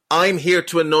 I'm here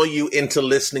to annoy you into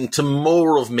listening to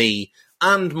more of me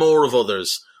and more of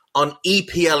others on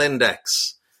EPL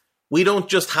Index. We don't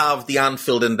just have the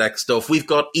Anfield Index stuff. We've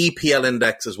got EPL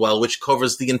Index as well, which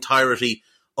covers the entirety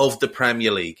of the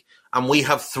Premier League. And we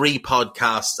have 3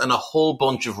 podcasts and a whole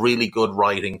bunch of really good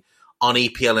writing on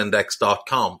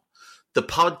EPLindex.com. The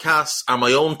podcasts are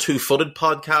my own Two-Footed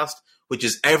podcast, which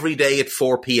is every day at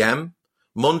 4 p.m,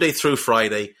 Monday through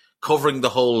Friday, covering the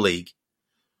whole league.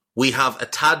 We have A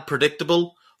Tad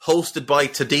Predictable, hosted by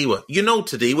Tadiwa. You know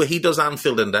Tadiwa, he does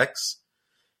Anfield Index.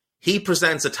 He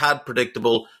presents A Tad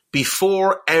Predictable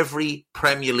before every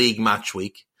Premier League match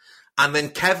week. And then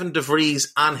Kevin DeVries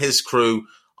and his crew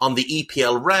on the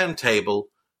EPL Roundtable,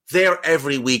 they're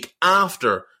every week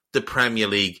after the Premier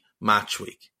League match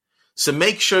week. So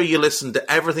make sure you listen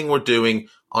to everything we're doing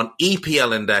on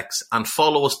EPL Index and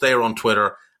follow us there on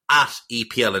Twitter at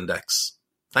EPL Index.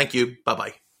 Thank you.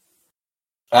 Bye-bye.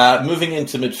 Moving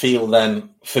into midfield then,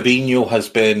 Fabinho has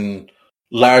been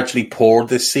largely poor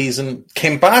this season.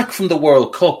 Came back from the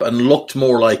World Cup and looked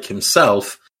more like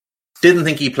himself. Didn't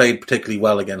think he played particularly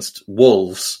well against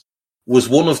Wolves. Was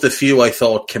one of the few I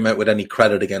thought came out with any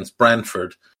credit against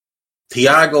Brentford.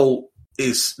 Thiago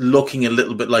is looking a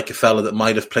little bit like a fella that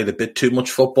might have played a bit too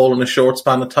much football in a short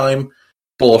span of time,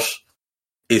 but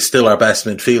is still our best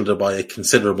midfielder by a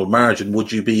considerable margin.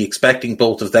 Would you be expecting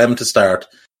both of them to start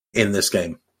in this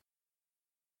game?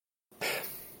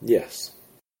 Yes.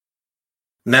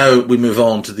 Now we move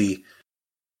on to the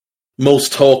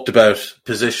most talked about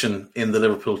position in the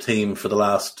Liverpool team for the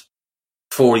last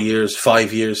 4 years,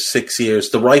 5 years, 6 years,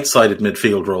 the right-sided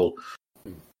midfield role.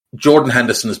 Jordan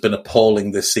Henderson has been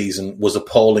appalling this season, was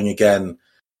appalling again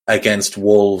against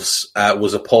Wolves,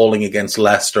 was appalling against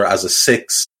Leicester as a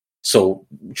 6, so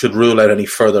should rule out any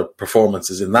further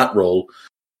performances in that role.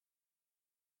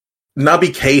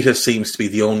 Naby Keita seems to be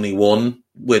the only one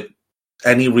with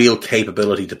any real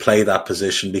capability to play that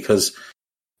position because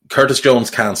Curtis Jones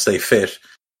can't stay fit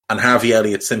and Harvey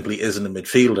Elliott simply isn't a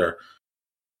midfielder.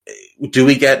 Do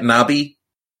we get Naby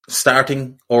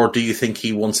starting, or do you think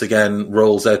he once again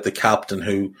rolls out the captain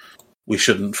who, we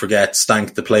shouldn't forget,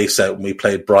 stank the place out when we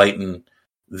played Brighton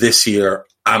this year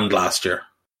and last year?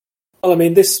 Well, I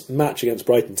mean, this match against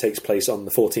Brighton takes place on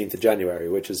the 14th of January,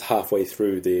 which is halfway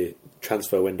through the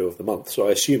transfer window of the month. So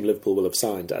I assume Liverpool will have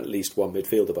signed at least one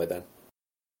midfielder by then.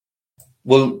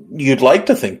 Well, you'd like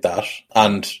to think that.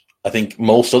 And I think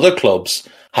most other clubs,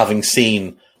 having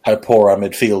seen how poor our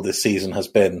midfield this season has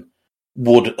been,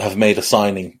 would have made a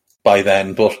signing by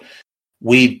then. But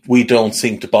we don't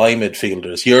seem to buy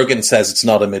midfielders. Jurgen says it's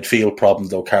not a midfield problem,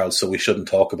 though, Carl, so we shouldn't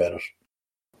talk about it.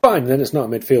 Fine, then it's not a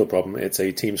midfield problem, it's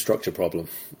a team structure problem.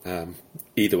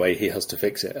 Either way, he has to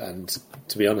fix it. And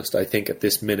to be honest, I think at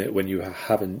this minute, when you are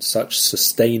having such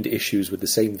sustained issues with the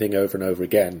same thing over and over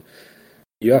again,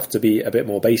 you have to be a bit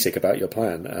more basic about your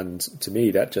plan. And to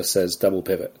me, that just says double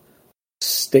pivot.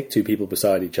 Stick 2 people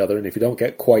beside each other, and if you don't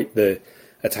get quite the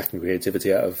attacking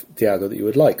creativity out of Thiago that you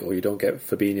would like, or you don't get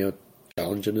Fabinho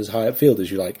challenging as high upfield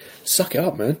as you like, suck it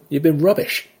up, man. You've been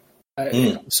rubbish.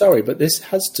 Sorry, but this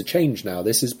has to change now.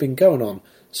 This has been going on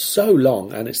so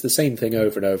long, and it's the same thing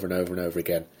over and over and over and over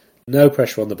again. no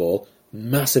pressure on the ball,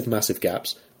 massive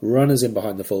gaps, runners in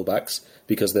behind the fullbacks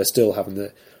because they're still having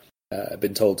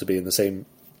been told to be in the same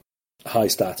high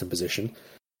starting position.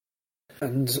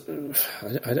 And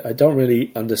I don't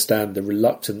really understand the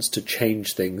reluctance to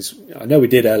change things. I know we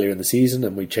did earlier in the season,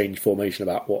 and we changed formation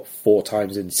about, 4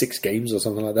 times in 6 games or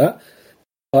something like that.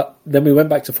 But then we went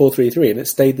back to 4-3-3, and it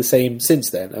stayed the same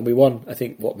since then. And we won, I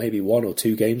think, maybe 1 or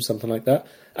 2 games, something like that.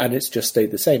 And it's just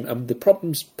stayed the same. And the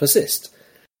problems persist.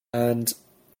 And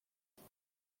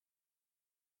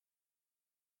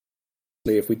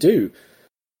if we do,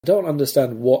 I don't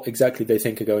understand what exactly they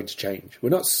think are going to change. We're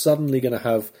not suddenly going to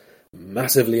have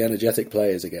massively energetic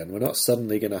players again. We're not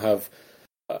suddenly going to have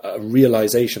a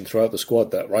realization throughout the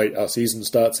squad that, right, our season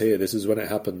starts here, this is when it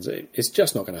happens. It's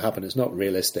just not going to happen. It's not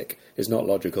realistic. It's not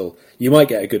logical. You might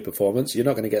get a good performance. You're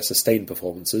not going to get sustained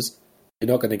performances.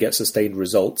 You're not going to get sustained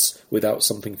results without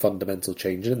something fundamental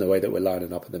changing in the way that we're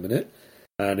lining up at the minute.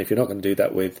 And if you're not going to do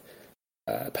that with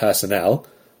personnel,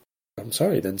 I'm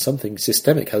sorry, then something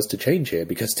systemic has to change here,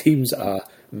 because teams are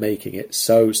making it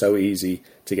so easy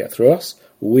to get through us.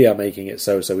 We are making it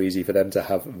so easy for them to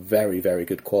have very, very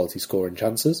good quality scoring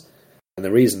chances. And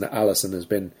the reason that Alisson has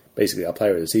been basically our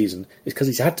player of the season is because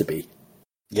he's had to be.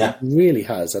 Yeah. He really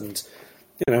has. And,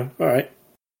 all right,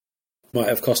 might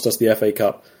have cost us the FA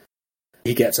Cup.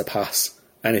 He gets a pass.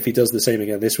 And if he does the same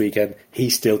again this weekend,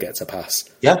 he still gets a pass.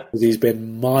 Yeah. Because he's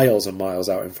been miles and miles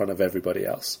out in front of everybody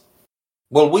else.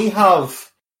 Well, we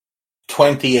have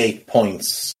 28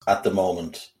 points at the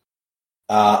moment.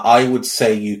 I would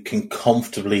say you can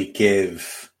comfortably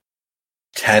give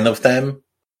 10 of them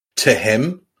to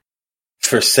him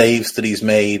for saves that he's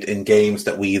made in games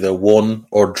that we either won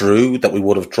or drew, that we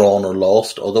would have drawn or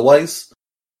lost otherwise.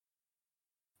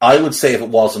 I would say if it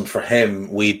wasn't for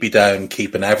him, we'd be down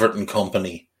keeping Everton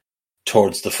company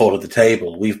towards the foot of the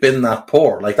table. We've been that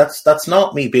poor. Like, that's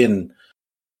not me being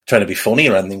trying to be funny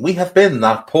or anything. We have been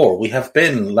that poor. We have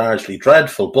been largely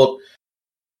dreadful, but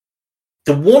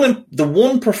the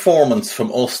one performance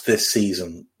from us this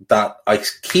season that I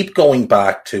keep going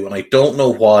back to, and I don't know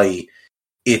why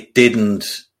it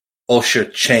didn't usher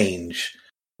change,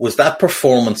 was that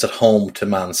performance at home to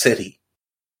Man City,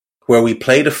 where we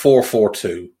played a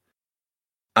 4-4-2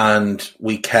 and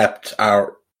we kept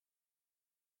our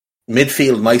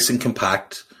midfield nice and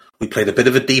compact. We played a bit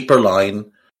of a deeper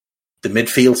line. The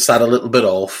midfield sat a little bit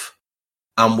off,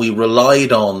 and we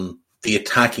relied on the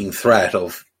attacking threat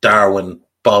of Darwin,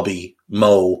 Bobby,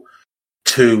 Mo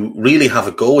to really have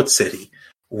a go at City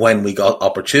when we got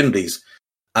opportunities.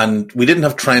 And we didn't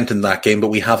have Trent in that game, but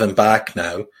we have him back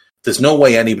now. There's no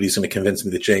way anybody's going to convince me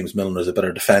that James Milner is a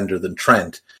better defender than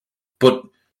Trent. But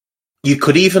you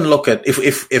could even look at,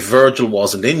 if Virgil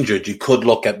wasn't injured, you could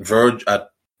look at Virgil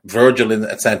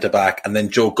at centre-back and then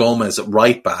Joe Gomez at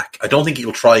right-back. I don't think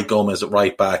he'll try Gomez at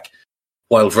right-back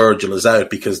while Virgil is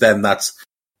out, because then that's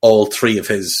all 3 of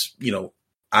his,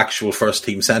 actual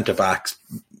first-team centre-backs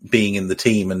being in the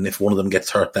team, and if one of them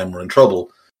gets hurt, then we're in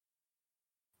trouble.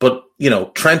 But,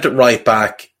 Trent at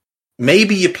right-back,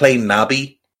 maybe you play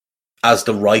Naby as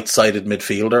the right-sided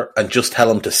midfielder and just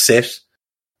tell him to sit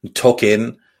and tuck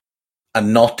in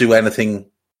and not do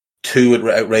anything too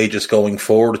outrageous going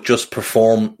forward, just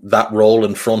perform that role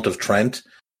in front of Trent,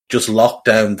 just lock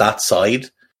down that side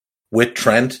with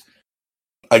Trent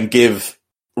and give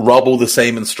Robbo the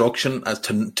same instruction as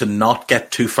to not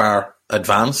get too far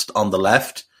advanced on the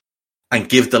left and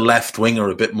give the left winger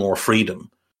a bit more freedom.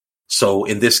 So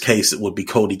in this case, it would be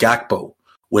Cody Gakpo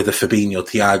with a Fabinho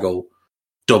Thiago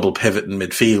double pivot in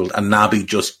midfield and Naby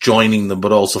just joining them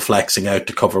but also flexing out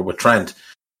to cover with Trent.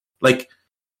 Like,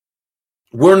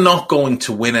 we're not going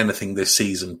to win anything this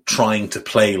season trying to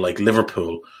play like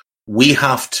Liverpool. We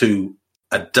have to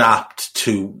adapt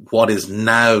to what is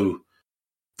now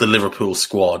the Liverpool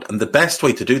squad. And the best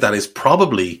way to do that is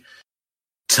probably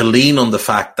to lean on the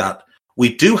fact that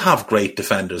we do have great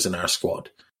defenders in our squad.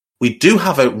 We do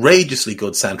have outrageously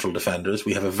good central defenders.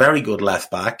 We have a very good left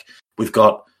back. We've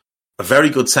got a very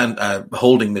good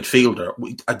holding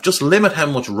midfielder. Just limit how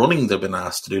much running they've been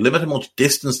asked to do, limit how much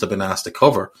distance they've been asked to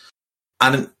cover.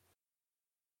 And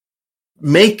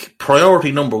make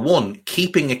priority number 1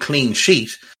 keeping a clean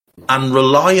sheet and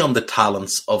rely on the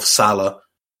talents of Salah,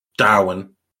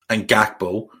 Darwin and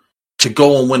Gakpo to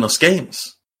go and win us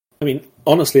games. I mean,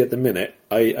 honestly, at the minute,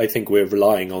 I think we're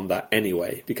relying on that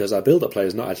anyway, because our build-up play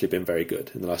has not actually been very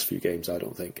good in the last few games, I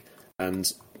don't think. And,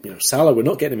 Salah, we're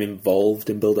not getting him involved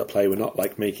in build-up play. We're not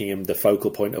making him the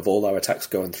focal point of all our attacks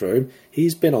going through him.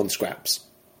 He's been on scraps.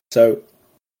 So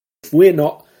if we're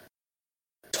not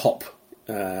top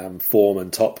form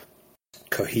and top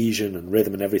cohesion and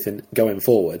rhythm and everything going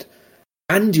forward,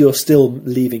 and you're still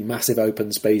leaving massive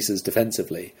open spaces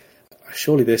defensively.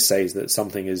 Surely this says that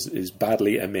something is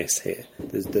badly amiss here.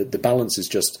 The balance is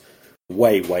just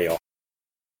way, way off.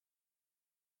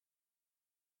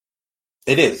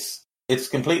 It is. It's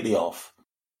completely off.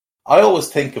 I always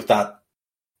think of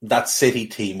that City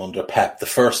team under Pep, the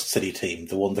first City team,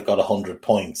 the one that got 100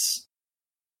 points,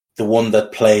 the one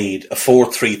that played a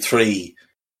 4-3-3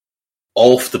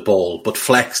 off the ball, but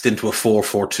flexed into a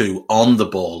 4-4-2 on the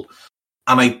ball.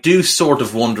 And I do sort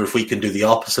of wonder if we can do the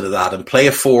opposite of that and play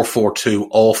a 4-4-2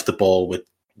 off the ball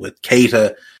with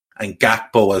Keita and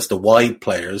Gakpo as the wide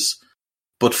players,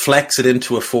 but flex it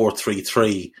into a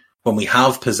 4-3-3 when we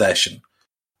have possession,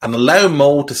 and allow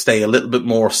Mo to stay a little bit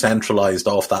more centralised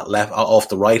off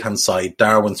the right hand side,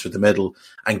 Darwin through the middle,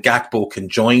 and Gakpo can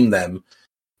join them,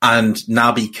 and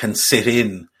Naby can sit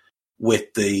in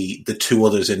with the two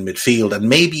others in midfield. And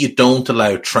maybe you don't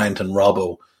allow Trent and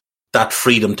Robbo that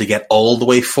freedom to get all the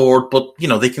way forward, but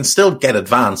they can still get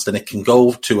advanced, and it can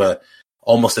go to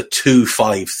almost a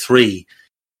 2-5-3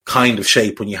 kind of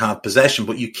shape when you have possession.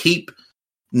 But you keep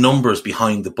numbers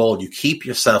behind the ball. You keep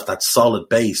yourself that solid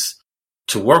base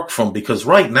to work from, because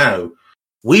right now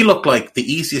we look like the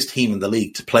easiest team in the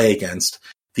league to play against,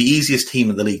 the easiest team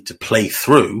in the league to play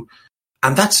through,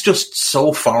 and that's just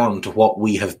so foreign to what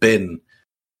we have been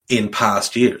in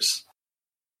past years.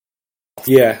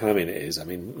 Yeah, I mean, it is. I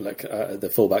mean,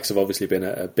 the fullbacks have obviously been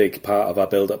a big part of our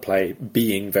build-up play,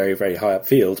 being very, very high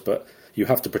upfield, but you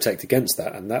have to protect against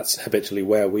that, and that's habitually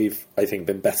where we've, I think,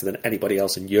 been better than anybody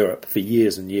else in Europe for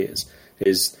years and years,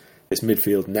 is this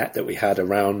midfield net that we had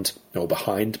around or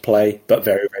behind play, but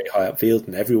very, very high upfield,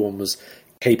 and everyone was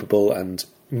capable and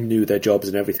knew their jobs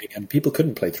and everything, and people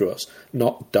couldn't play through us.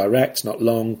 Not direct, not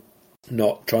long,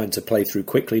 not trying to play through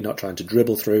quickly, not trying to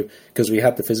dribble through, because we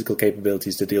had the physical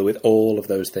capabilities to deal with all of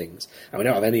those things. And we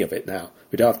don't have any of it now.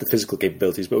 We don't have the physical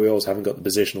capabilities, but we also haven't got the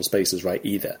positional spaces right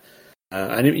either.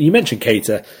 And you mentioned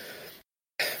Keita.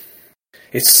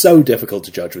 It's so difficult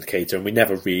to judge with Keita, and we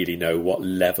never really know what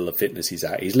level of fitness he's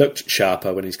at. He's looked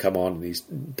sharper when he's come on, and he's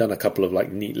done a couple of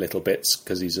neat little bits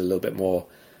because he's a little bit more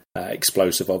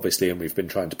explosive, obviously, and we've been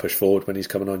trying to push forward when he's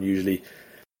coming on usually.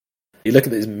 You look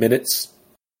at his minutes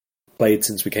played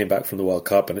since we came back from the World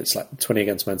Cup, and it's 20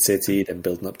 against Man City, then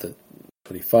building up to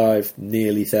 25,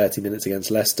 nearly 30 minutes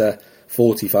against Leicester,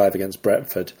 45 against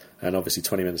Brentford, and obviously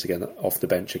 20 minutes again off the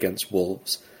bench against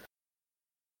Wolves.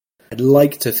 I'd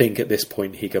like to think at this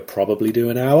point he could probably do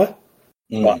an hour,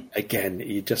 but again,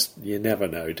 you never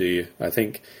know, do you? I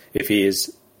think if he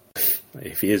is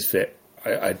fit,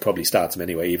 I'd probably start him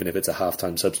anyway, even if it's a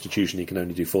half-time substitution. He can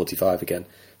only do 45 again,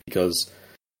 because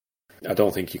I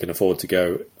don't think you can afford to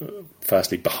go,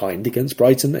 firstly, behind against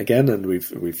Brighton again, and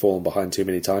we've fallen behind too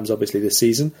many times, obviously, this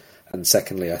season. And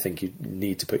secondly, I think you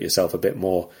need to put yourself a bit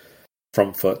more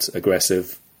front foot,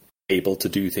 aggressive, able to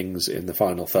do things in the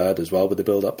final third as well with the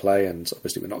build-up play. And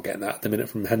obviously, we're not getting that at the minute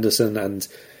from Henderson, and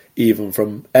even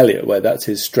from Elliott, where that's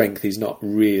his strength. He's not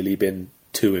really been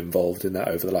too involved in that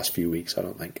over the last few weeks, I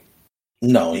don't think.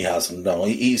 No, he hasn't. No,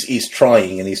 he's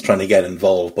trying, and he's trying to get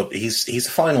involved, but he's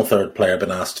a final third player,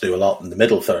 been asked to do a lot in the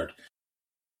middle third.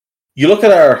 You look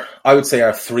at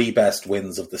our three best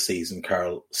wins of the season,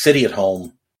 Carl. City at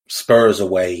home, Spurs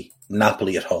away,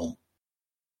 Napoli at home.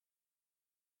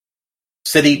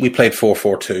 City, we played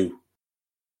 4-4-2.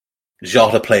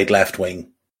 Jota played left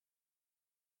wing.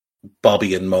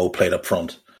 Bobby and Mo played up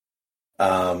front.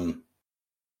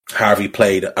 Harvey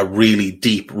played a really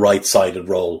deep right-sided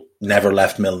role, never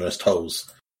left Milner's toes.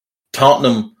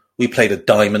 Tottenham, we played a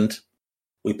diamond.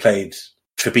 We played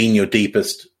Fabinho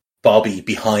deepest, Bobby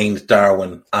behind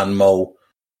Darwin and Mo.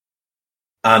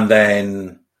 And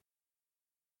then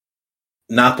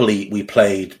Napoli, we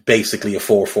played basically a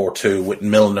 4-4-2 with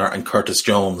Milner and Curtis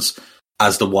Jones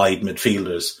as the wide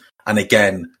midfielders. And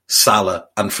again, Salah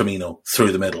and Firmino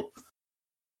through the middle.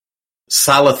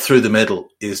 Salah through the middle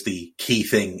is the key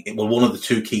thing. Well, one of the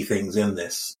two key things in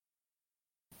this.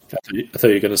 I thought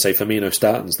you were going to say Firmino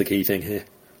starting's the key thing here.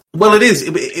 Well, it is.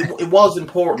 It was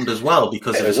important as well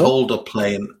because of his hold-up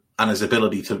play and his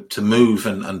ability to move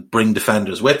and bring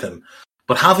defenders with him.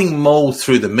 But having Mo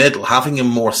through the middle, having him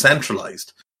more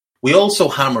centralised, we also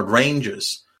hammered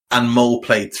Rangers and Mo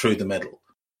played through the middle.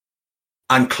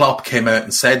 And Klopp came out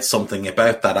and said something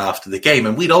about that after the game.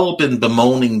 And we'd all been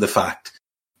bemoaning the fact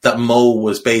that Mo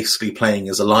was basically playing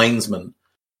as a linesman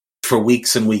for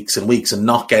weeks and weeks and weeks and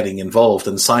not getting involved.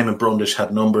 And Simon Brundish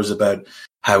had numbers about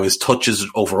how his touches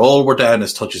overall were down,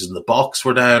 his touches in the box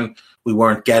were down. We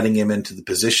weren't getting him into the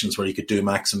positions where he could do a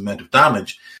maximum amount of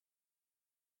damage.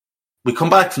 We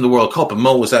come back from the World Cup and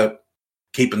Mo was out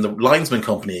keeping the linesman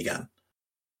company again.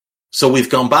 So we've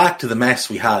gone back to the mess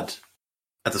we had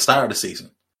at the start of the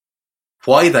season.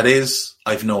 Why that is,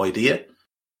 I've no idea.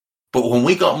 But when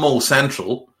we got Mo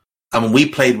central, and when we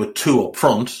played with 2 up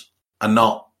front, and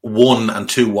not 1 and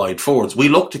 2 wide forwards, we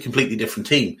looked a completely different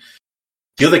team.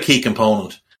 The other key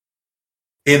component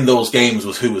in those games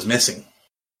was who was missing.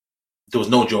 There was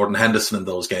no Jordan Henderson in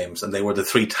those games, and they were the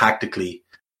 3 tactically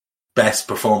best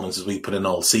performances we put in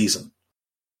all season.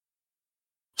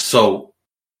 So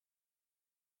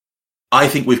I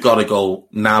think we've got to go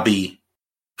Naby,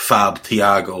 Fab,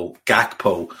 Thiago,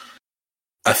 Gakpo,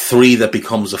 a 3 that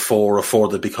becomes a 4, a 4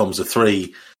 that becomes a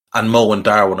 3, and Mo and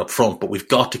Darwin up front. But we've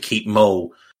got to keep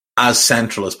Mo as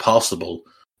central as possible,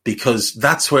 because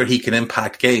that's where he can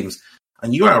impact games.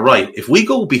 And you are right. If we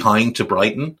go behind to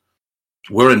Brighton,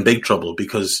 we're in big trouble,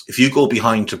 because if you go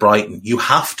behind to Brighton, you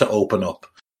have to open up.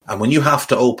 And when you have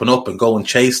to open up and go and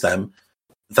chase them,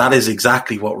 that is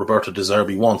exactly what Roberto De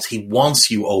Zerbi wants. He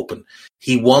wants you open.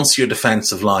 He wants your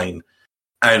defensive line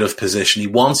out of position. He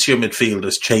wants your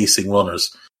midfielders chasing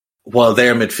runners, while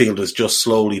their midfielders just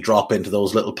slowly drop into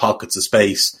those little pockets of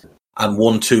space, and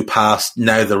 1-2 pass,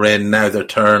 now they're in, now they're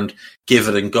turned, give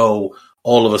it and go.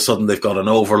 All of a sudden they've got an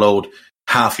overload.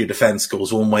 Half your defence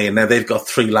goes one way, and now they've got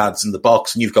 3 lads in the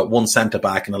box, and you've got 1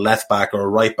 centre-back and a left-back or a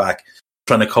right-back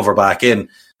trying to cover back in,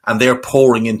 and they're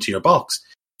pouring into your box.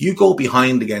 You go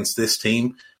behind against this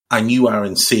team, and you are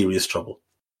in serious trouble.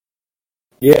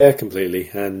 Yeah, completely.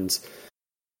 And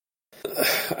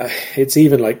it's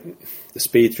even like the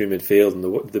speed through midfield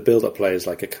and the build-up play is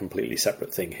like a completely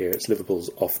separate thing here. It's Liverpool's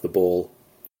off-the-ball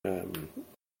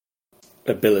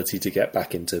ability to get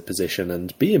back into position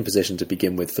and be in position to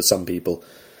begin with for some people.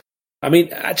 I mean,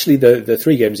 actually, the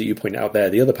 3 games that you point out there,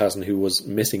 the other person who was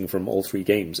missing from all 3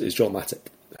 games is Joel Matip.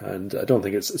 And I don't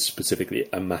think it's specifically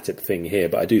a Matip thing here,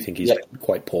 but I do think he's been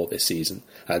quite poor this season.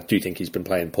 I do think he's been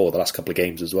playing poor the last couple of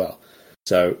games as well.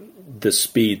 So the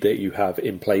speed that you have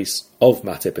in place of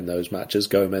Matip in those matches,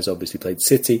 Gomez obviously played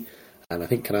City, and I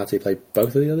think Konate played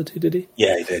both of the other 2, did he?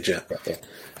 Yeah, he did, yeah.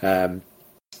 I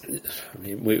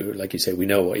mean, like you say, we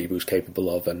know what Ibu's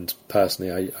capable of, and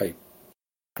personally, I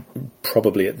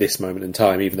probably at this moment in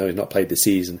time, even though he's not played this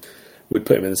season, would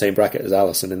put him in the same bracket as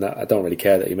Alisson, in that I don't really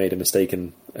care that he made a mistake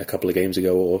in a couple of games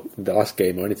ago or the last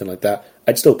game or anything like that.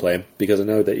 I'd still play him, because I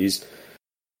know that he's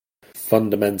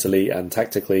fundamentally and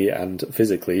tactically and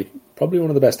physically probably one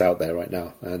of the best out there right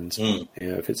now. And you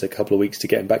know, if it's a couple of weeks to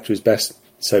get him back to his best,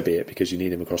 so be it, because you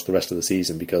need him across the rest of the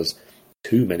season, because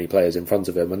too many players in front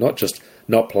of him are not just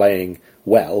not playing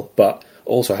well, but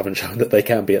also haven't shown that they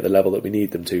can be at the level that we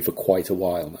need them to for quite a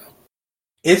while now.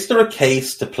 Is there a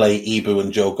case to play Ibu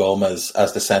and Joe Gomez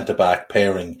as the centre-back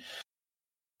pairing,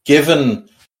 given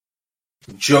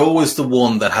Joe is the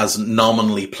one that has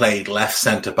nominally played left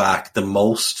centre-back the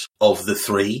most of the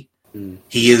 3?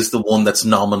 He is the one that's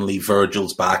nominally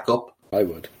Virgil's backup. I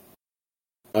would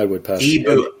personally.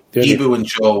 Ibu and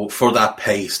Joe, for that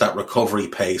pace, that recovery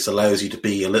pace, allows you to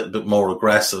be a little bit more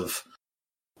aggressive.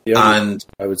 And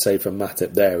I would say for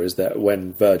Matip there is that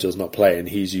when Virgil's not playing,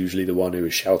 he's usually the one who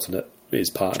is shouting at his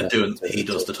partner. He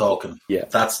does the talking. Yeah,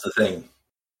 that's the thing.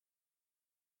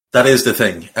 That is the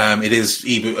thing. It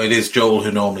is Joel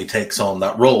who normally takes on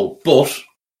that role.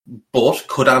 But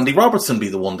could Andy Robertson be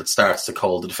the one that starts to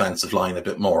call the defensive line a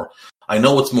bit more? I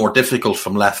know it's more difficult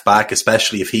from left back,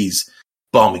 especially if he's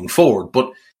bombing forward.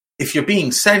 But if you're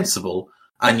being sensible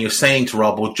and you're saying to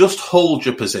Robbo, just hold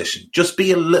your position, just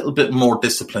be a little bit more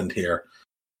disciplined here.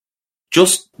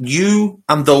 Just you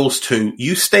and those 2,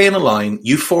 you stay in a line,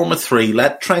 you form a 3,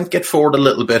 let Trent get forward a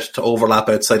little bit to overlap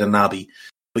outside of Naby,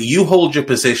 but you hold your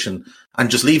position and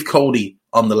just leave Cody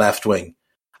on the left wing.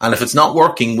 And if it's not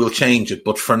working, we'll change it.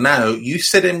 But for now, you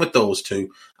sit in with those 2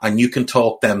 and you can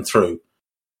talk them through.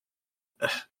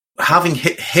 Having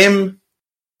hit him,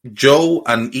 Joe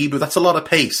and Ibu, that's a lot of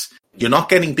pace. You're not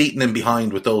getting beaten in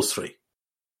behind with those 3.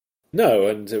 No,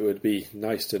 and it would be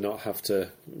nice to not have to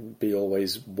be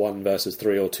always 1 versus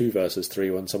 3 or 2 versus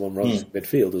 3 when someone runs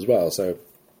midfield as well. So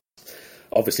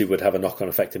obviously would have a knock-on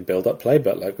effect in build-up play,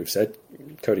 but like we've said,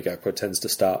 Cody Gakpo tends to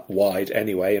start wide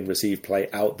anyway and receive play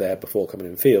out there before coming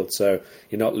in field. So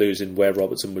you're not losing where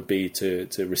Robertson would be to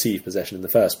receive possession in the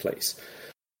first place.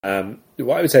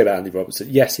 What I would say about Andy Robertson,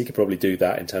 yes, he could probably do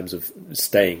that in terms of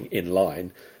staying in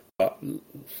line, but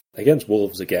against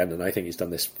Wolves again, and I think he's done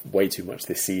this way too much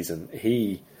this season,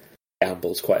 he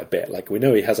gambles quite a bit. Like, we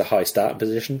know he has a high starting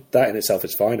position. That in itself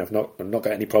is fine. I've not got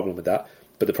any problem with that.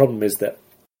 But the problem is that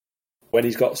when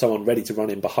he's got someone ready to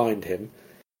run in behind him,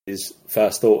 his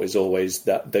first thought is always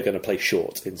that they're going to play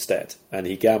short instead. And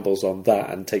he gambles on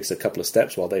that and takes a couple of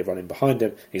steps while they run in behind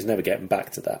him. He's never getting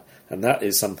back to that. And that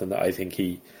is something that I think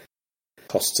he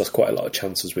costs us quite a lot of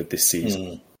chances with this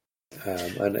season.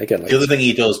 And again, the other thing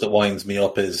he does that winds me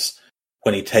up is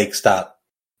when he takes that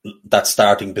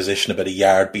starting position about a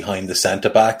yard behind the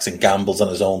centre-backs and gambles on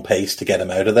his own pace to get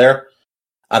him out of there.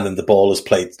 And then the ball is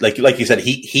played. Like you said,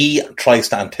 he tries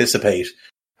to anticipate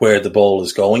where the ball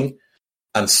is going.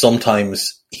 And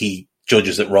sometimes he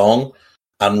judges it wrong.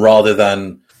 And rather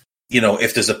than,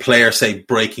 if there's a player, say,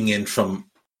 breaking in from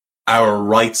our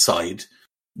right side,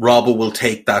 Robbo will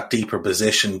take that deeper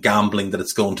position, gambling that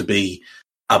it's going to be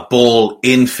a ball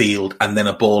infield and then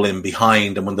a ball in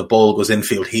behind. And when the ball goes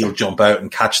infield, he'll jump out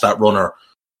and catch that runner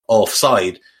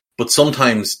offside. But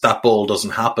sometimes that ball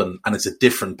doesn't happen and it's a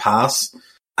different pass.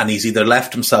 And he's either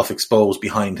left himself exposed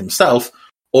behind himself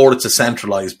or it's a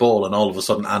centralised ball. And all of a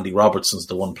sudden, Andy Robertson's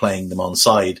the one playing them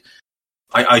onside.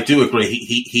 I do agree.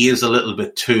 He is a little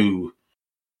bit too,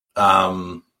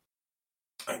 gambly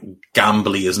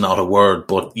is not a word,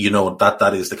 but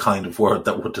that is the kind of word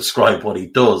that would describe what he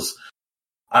does.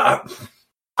 I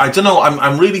don't know.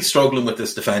 I'm really struggling with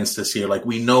this defence this year. Like,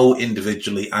 we know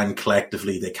individually and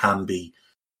collectively they can be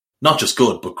not just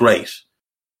good, but great.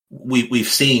 We've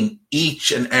seen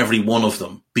each and every one of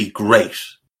them be great.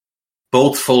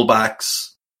 Both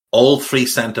fullbacks, all three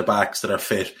centre-backs that are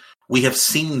fit. We have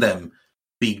seen them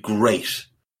be great.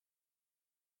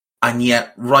 And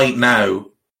yet, right now,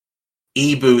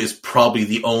 Ibu is probably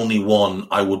the only one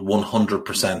I would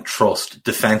 100% trust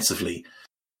defensively.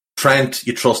 Trent,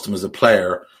 you trust him as a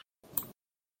player.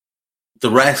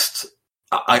 The rest,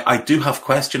 I do have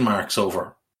question marks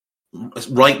over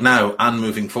right now and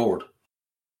moving forward.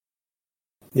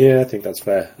 Yeah, I think that's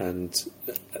fair. And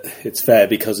it's fair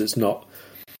because it's not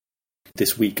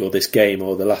this week or this game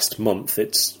or the last month.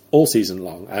 It's all season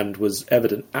long and was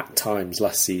evident at times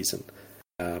last season.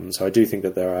 So I do think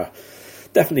that there are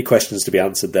definitely questions to be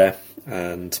answered there.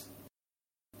 And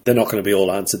they're not going to be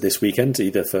all answered this weekend,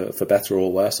 either for better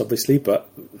or worse, obviously. But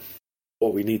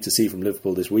what we need to see from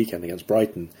Liverpool this weekend against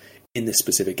Brighton in this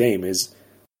specific game is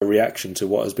a reaction to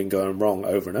what has been going wrong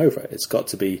over and over. It's got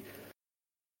to be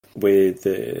with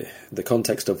the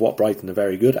context of what Brighton are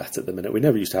very good at the minute. We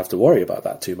never used to have to worry about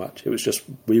that too much. It was just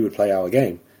we would play our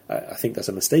game. I think that's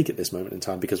a mistake at this moment in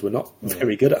time because we're not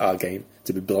very good at our game,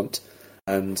 to be blunt.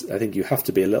 And I think you have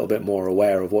to be a little bit more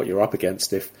aware of what you're up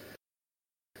against.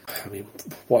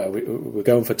 What are we're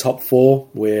going for top four.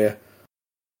 We're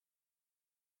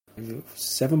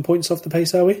 7 points off the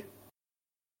pace, are we?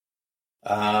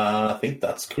 I think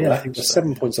that's correct. Yeah, I think we're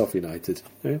 7 points off United.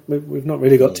 We've not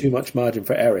really got too much margin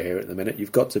for error here at the minute.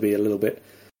 You've got to be a little bit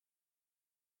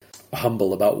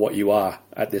humble about what you are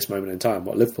at this moment in time.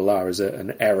 What Liverpool are is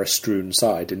an error-strewn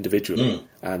side individually,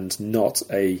 and not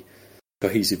a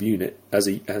cohesive unit as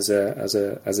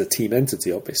a team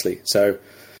entity, obviously. So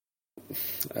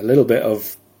a little bit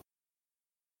of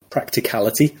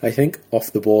practicality, I think,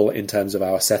 off the ball in terms of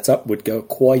our setup would go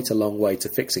quite a long way to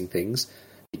fixing things,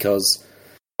 because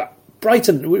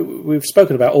Brighton, we've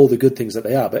spoken about all the good things that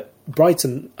they are, but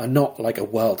Brighton are not like a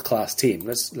world-class team.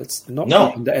 Let's not be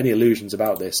under any illusions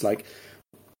about this. Like,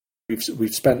 we've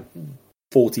spent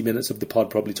 40 minutes of the pod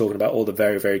probably talking about all the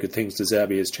very, very good things De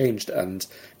Zerbi has changed and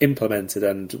implemented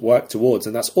and worked towards,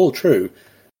 and that's all true.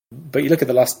 But you look at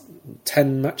the last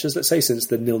 10 matches, let's say, since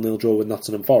the 0-0 draw with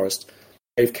Nottingham Forest,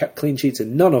 they've kept clean sheets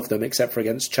in none of them except for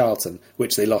against Charlton,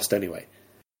 which they lost anyway.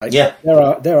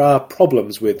 There are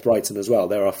problems with Brighton as well.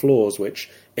 There are flaws which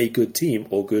a good team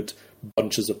or good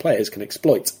bunches of players can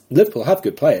exploit. Liverpool have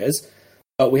good players,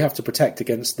 but we have to protect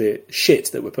against the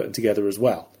shit that we're putting together as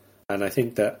well. And I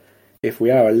think that if we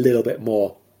are a little bit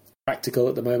more practical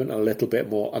at the moment, and a little bit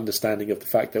more understanding of the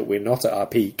fact that we're not at our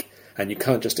peak, and you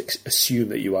can't just assume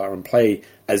that you are and play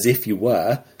as if you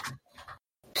were,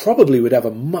 probably would have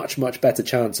a much, much better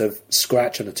chance of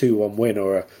scratching a 2-1 win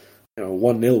or a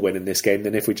 1-0 win in this game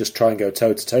than if we just try and go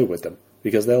toe-to-toe with them,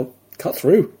 because they'll cut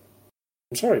through.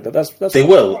 I'm sorry, but that's they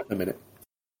will in a minute.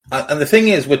 And the thing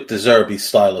is, with De Zerbi's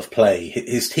style of play,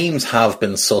 his teams have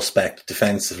been suspect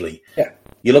defensively. Yeah,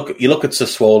 you look at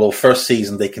Sassuolo. First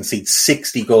season, they concede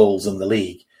 60 goals in the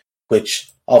league,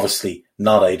 which obviously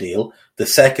not ideal. The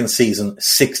second season,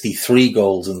 63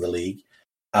 goals in the league.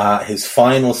 His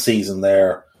final season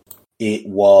there, it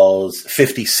was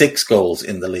 56 goals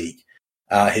in the league.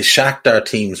 His Shakhtar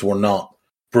teams were not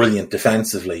brilliant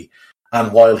defensively.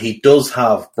 And while he does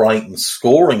have Brighton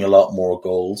scoring a lot more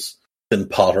goals than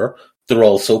Potter, they're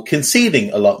also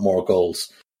conceding a lot more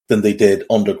goals than they did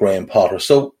under Graham Potter.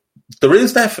 So there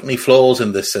is definitely flaws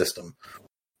in this system.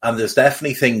 And there's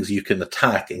definitely things you can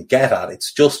attack and get at.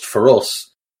 It's just for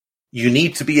us, you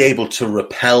need to be able to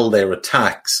repel their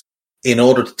attacks in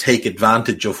order to take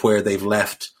advantage of where they've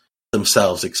left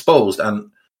themselves exposed. And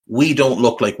we don't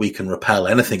look like we can repel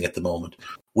anything at the moment.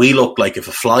 We look like if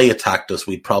a fly attacked us,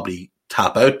 we'd probably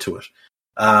tap out to it.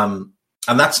 And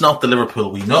that's not the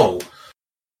Liverpool we know.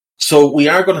 So we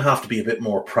are going to have to be a bit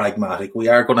more pragmatic. We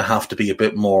are going to have to be a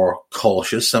bit more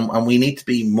cautious, and we need to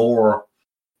be more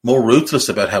ruthless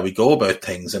about how we go about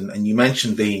things. And you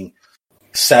mentioned being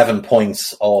 7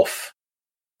 points off,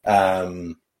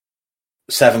 7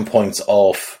 points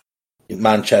off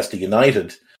Manchester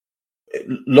United.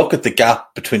 Look at the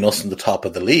gap between us and the top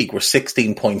of the league. We're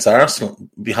 16 points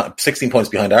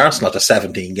behind Arsenal after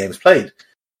 17 games played.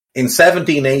 In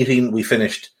 17-18, we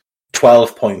finished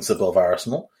 12 points above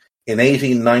Arsenal. In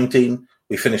 18-19,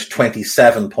 we finished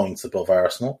 27 points above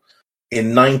Arsenal.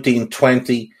 In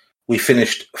 19-20, we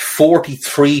finished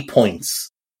 43 points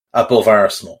above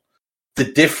Arsenal. The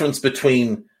difference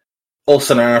between us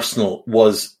and Arsenal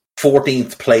was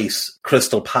 14th place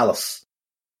Crystal Palace.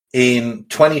 In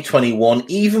 2021,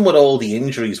 even with all the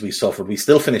injuries we suffered, we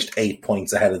still finished 8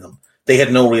 points ahead of them. They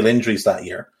had no real injuries that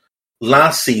year.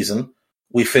 Last season,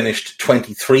 we finished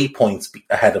 23 points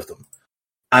ahead of them.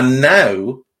 And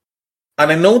now,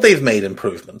 and I know they've made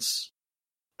improvements.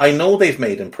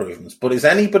 But is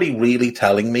anybody really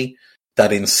telling me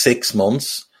that in 6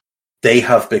 months, they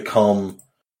have become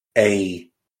they've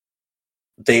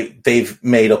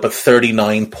made up a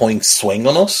 39-point swing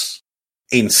on us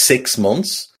in 6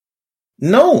 months?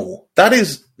 No, that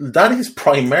is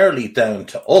primarily down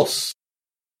to us.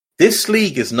 This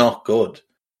league is not good,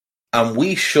 and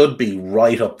we should be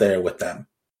right up there with them.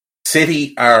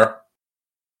 City have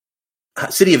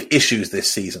issues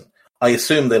this season. I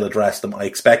assume they'll address them. I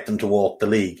expect them to walk the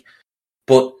league.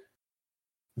 But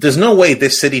there's no way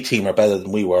this City team are better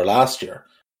than we were last year.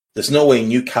 There's no way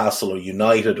Newcastle or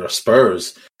United or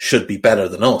Spurs should be better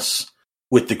than us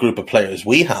with the group of players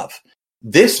we have.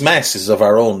 This mess is of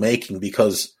our own making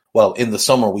because, well, in the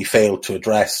summer we failed to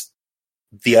address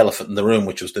the elephant in the room,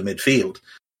 which was the midfield.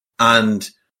 And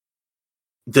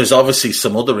there's obviously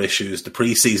some other issues. The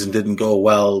preseason didn't go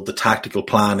well. The tactical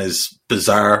plan is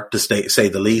bizarre, to say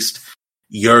the least.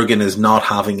 Jurgen is not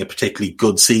having a particularly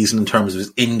good season in terms of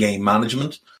his in-game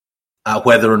management.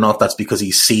 Whether or not that's because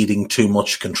he's ceding too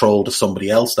much control to somebody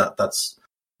else, that's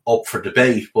up for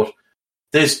debate. But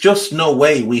there's just no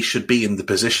way we should be in the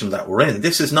position that we're in.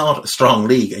 This is not a strong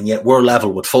league, and yet we're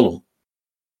level with Fulham.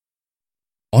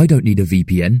 I don't need a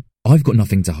VPN. I've got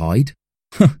nothing to hide.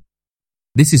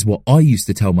 This is what I used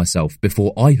to tell myself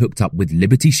before I hooked up with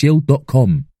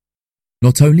LibertyShield.com.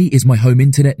 Not only is my home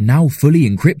internet now fully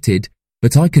encrypted,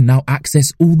 but I can now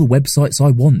access all the websites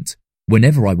I want,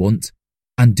 whenever I want,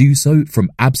 and do so from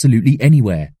absolutely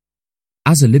anywhere.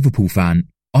 As a Liverpool fan,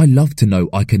 I love to know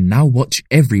I can now watch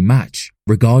every match,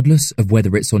 regardless of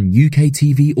whether it's on UK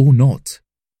TV or not.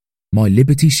 My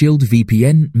Liberty Shield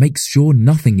VPN makes sure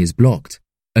nothing is blocked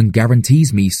and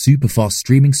guarantees me super fast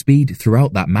streaming speed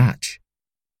throughout that match.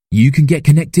 You can get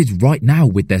connected right now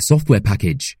with their software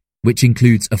package, which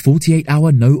includes a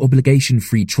 48-hour no-obligation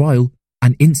free trial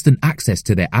and instant access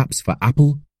to their apps for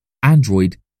Apple,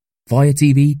 Android, Fire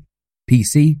TV,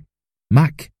 PC,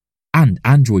 Mac, and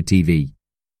Android TV.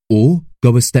 Or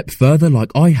go a step further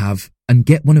like I have and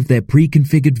get one of their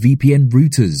pre-configured VPN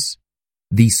routers.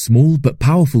 These small but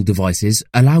powerful devices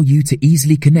allow you to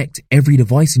easily connect every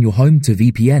device in your home to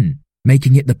VPN,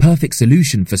 making it the perfect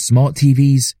solution for smart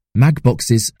TVs, mag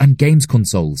boxes, and games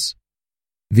consoles.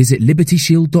 Visit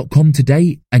LibertyShield.com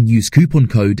today and use coupon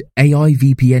code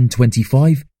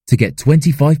AIVPN25 to get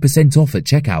 25% off at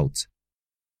checkout.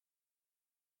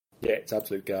 Yeah, it's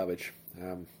absolute garbage.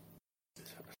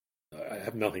 I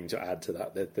have nothing to add to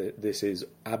that. This is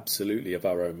absolutely of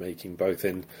our own making, both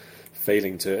in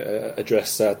failing to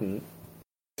address certain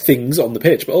things on the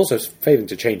pitch, but also failing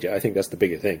to change it. I think that's the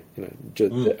bigger thing.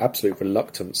 The absolute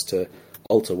reluctance to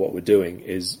alter what we're doing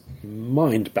is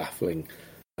mind-baffling,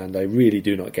 and I really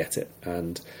do not get it.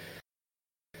 And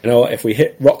if we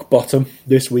hit rock bottom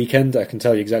this weekend, I can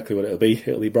tell you exactly what it'll be.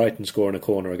 It'll be Brighton scoring a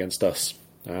corner against us.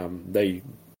 They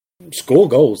score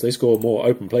goals. They score more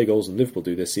open play goals than Liverpool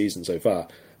do this season so far.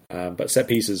 But set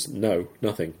pieces, no,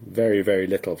 nothing. Very, very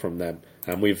little from them.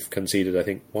 And we've conceded, I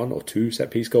think, 1 or 2 set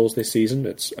piece goals this season.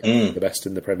 It's the best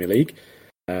in the Premier League.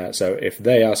 So if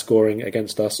they are scoring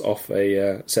against us off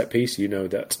a set piece, you know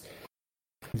that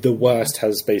the worst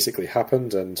has basically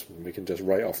happened, and we can just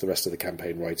write off the rest of the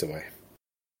campaign right away.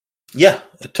 Yeah,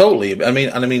 totally. I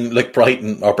mean, like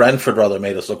Brighton or Brentford rather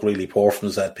made us look really poor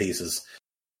from set pieces.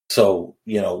 So,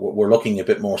 we're looking a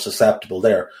bit more susceptible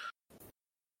there.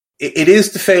 It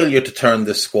is the failure to turn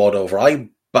this squad over. I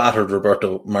battered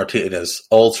Roberto Martinez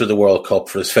all through the World Cup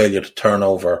for his failure to turn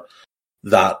over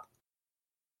that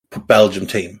Belgium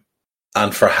team.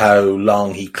 and for how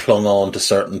long he clung on to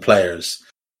certain players.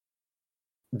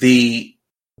 The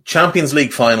Champions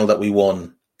League final that we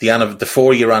won, the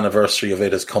 4-year anniversary of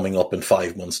it is coming up in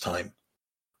 5 months' time.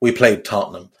 We played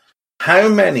Tottenham. How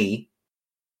many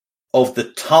of the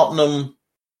Tottenham...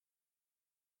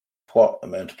 What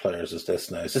amount of players is this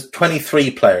now? Is this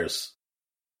 23 players?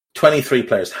 23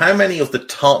 players. How many of the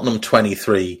Tottenham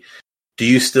 23 do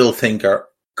you still think are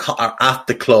at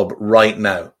the club right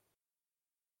now?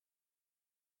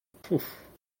 From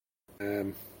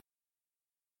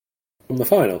the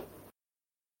final?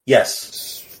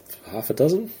 Yes. Half a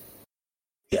dozen?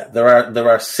 Yeah, there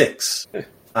are 6.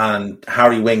 And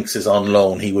Harry Winks is on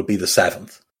loan. He would be the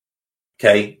 7th.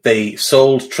 Okay, they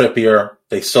sold Trippier,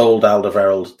 they sold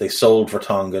Alderweireld, they sold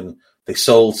Vertonghen, they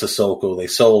sold Sissoko, they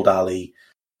sold Ali,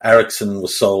 Eriksson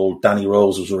was sold, Danny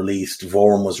Rose was released,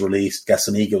 Vorm was released,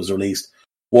 Gazzaniga was released,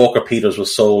 Walker-Peters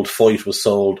was sold, Foyt was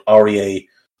sold, AEye,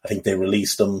 I think they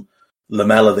released him,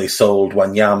 Lamela they sold,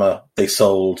 Wanyama they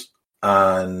sold,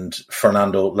 and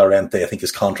Fernando Llorente, I think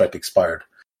his contract expired.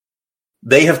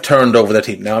 They have turned over their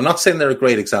team. Now, I'm not saying they're a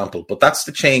great example, but that's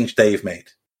the change they've made.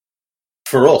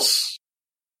 For us,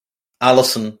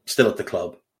 Alisson still at the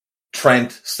club,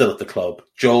 Trent still at the club,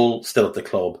 Joel still at the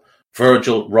club,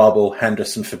 Virgil, Robbo,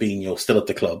 Henderson, Fabinho still at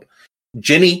the club.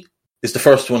 Ginny is the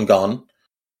first one gone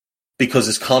because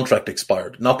his contract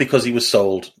expired, not because he was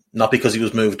sold, not because he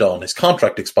was moved on. His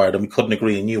contract expired and we couldn't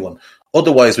agree a new one.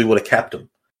 Otherwise, we would have kept him.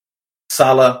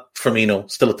 Salah,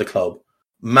 Firmino still at the club.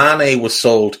 Mane was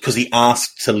sold because he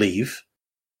asked to leave,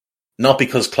 not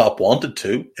because Klopp wanted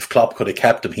to. If Klopp could have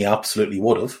kept him, he absolutely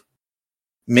would have.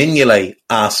 Mignolet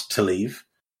asked to leave.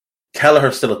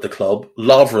 Kelleher still at the club.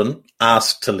 Lovren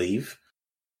asked to leave.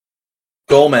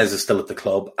 Gomez is still at the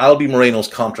club. Albi Moreno's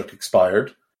contract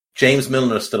expired. James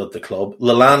Milner is still at the club.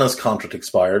 Lallana's contract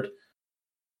expired.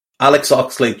 Alex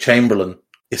Oxlade-Chamberlain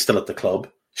is still at the club.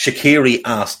 Shaqiri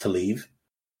asked to leave.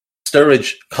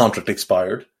 Sturridge contract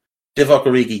expired. Divock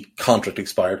Origi contract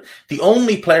expired. The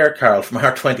only player, Carl, from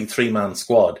our 23-man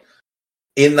squad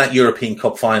in that European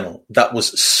Cup final that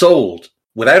was sold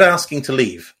without asking to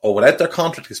leave or without their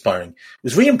contract expiring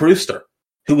was Ryan Brewster,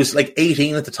 who was like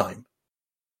 18 at the time.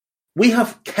 We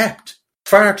have kept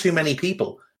far too many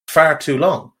people far too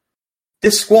long.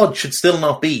 This squad should still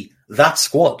not be that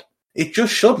squad. It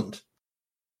just shouldn't.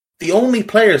 The only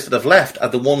players that have left are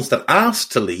the ones that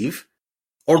asked to leave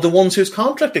or the ones whose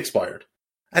contract expired.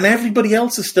 And everybody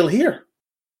else is still here.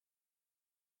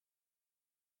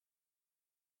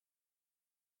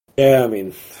 Yeah, I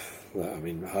mean,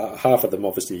 half of them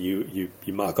obviously you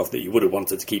mark off that you would have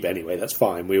wanted to keep anyway. That's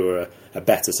fine. We were a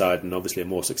better side and obviously a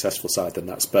more successful side than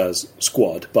that Spurs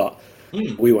squad. But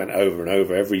we went over and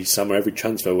over every summer, every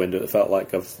transfer window. It felt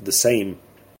like of the same,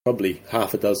 probably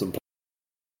half a dozen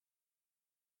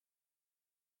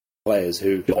players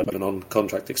who have been on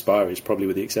contract expiries, probably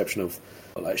with the exception of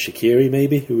like Shaqiri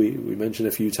maybe, who we mentioned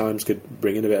a few times could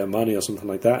bring in a bit of money or something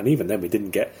like that. And even then we didn't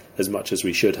get as much as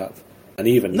we should have. And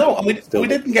even we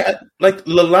didn't get like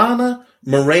Lallana,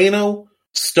 Moreno,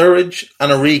 Sturridge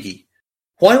and Origi.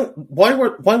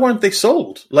 Why weren't they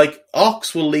sold? Like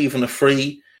Ox will leave on a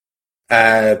free,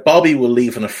 Bobby will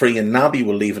leave on a free, and Naby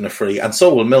will leave on a free, and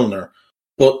so will Milner.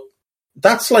 But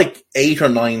that's like 8 or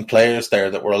 9 players there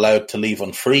that were allowed to leave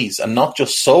on frees and not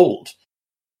just sold.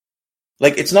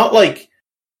 Like it's not like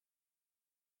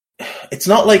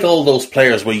all those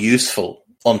players were useful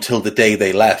until the day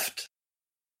they left.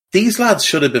 These lads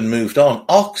should have been moved on.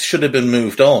 Ox should have been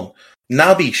moved on.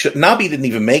 Naby didn't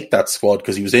even make that squad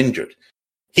because he was injured.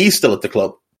 He's still at the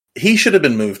club. He should have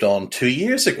been moved on 2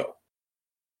 years ago.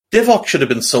 Divock should have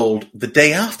been sold the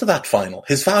day after that final.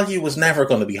 His value was never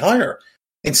going to be higher.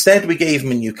 Instead, we gave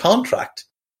him a new contract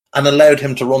and allowed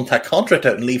him to run that contract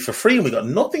out and leave for free, and we got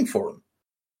nothing for him.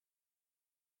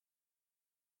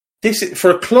 For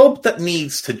a club that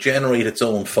needs to generate its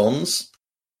own funds,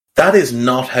 that is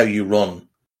not how you run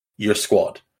your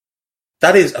squad.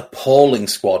 That is appalling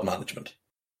squad management.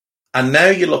 And now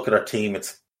you look at our team,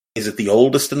 is it the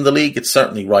oldest in the league? It's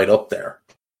certainly right up there.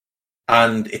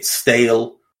 And it's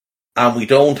stale. And we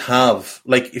don't have,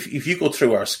 like, if you go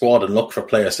through our squad and look for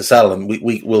players to sell, and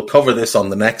we'll cover this on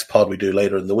the next pod we do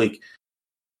later in the week,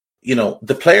 you know,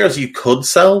 the players you could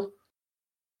sell,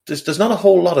 there's not a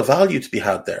whole lot of value to be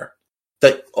had there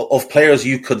of players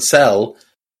you could sell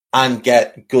and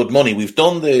get good money. We've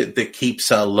done the keep,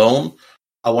 sell, loan.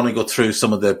 I want to go through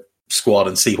some of the squad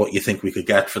and see what you think we could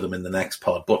get for them in the next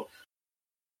pod. But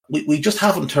we just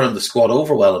haven't turned the squad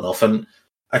over well enough. And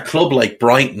a club like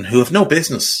Brighton, who have no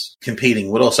business competing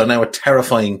with us, are now a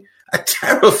terrifying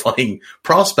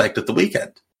prospect at the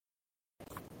weekend.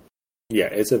 Yeah,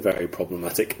 it's a very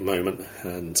problematic moment,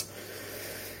 and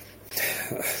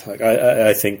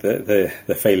I think that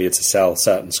the failure to sell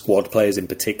certain squad players in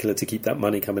particular to keep that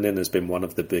money coming in has been one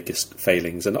of the biggest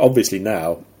failings. And obviously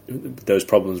now, those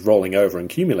problems rolling over and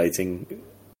accumulating,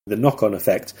 the knock-on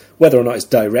effect, whether or not it's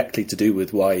directly to do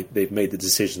with why they've made the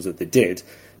decisions that they did,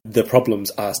 the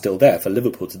problems are still there for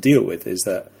Liverpool to deal with, is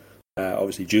that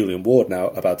obviously Julian Ward now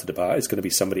about to depart. It's going to be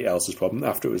somebody else's problem.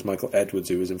 After it was Michael Edwards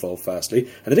who was involved firstly.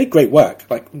 And they did great work.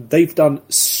 They've done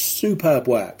superb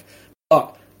work.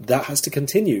 But that has to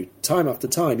continue time after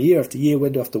time, year after year,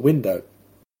 window after window.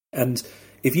 And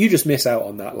if you just miss out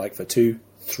on that, for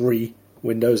 2-3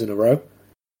 windows in a row,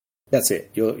 that's it.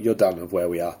 You're done of where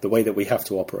we are, the way that we have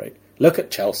to operate. Look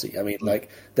at Chelsea. I mean,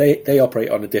 they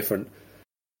operate on a different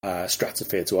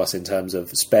stratosphere to us in terms of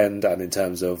spend and in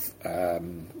terms of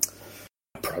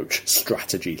approach,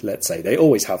 strategy, let's say. They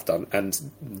always have done. And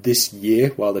this year,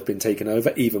 while they've been taken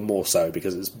over, even more so,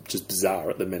 because it's just bizarre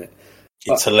at the minute.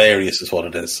 It's hilarious is what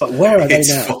it is. But where are they now?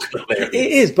 It's fucking hilarious.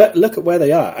 It is, but look at where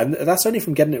they are. And that's only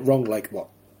from getting it wrong,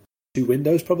 2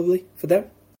 windows probably for them?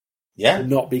 Yeah. To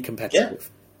not be competitive.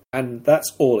 Yeah. And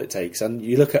that's all it takes. And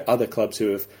you look at other clubs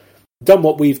who have done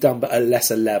what we've done, but at a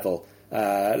lesser level.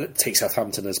 Take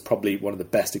Southampton as probably one of the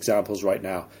best examples right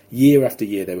now. Year after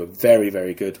year, they were very,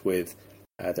 very good with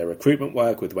their recruitment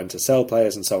work, with when to sell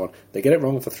players and so on. They get it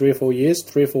wrong for 3 or 4 years,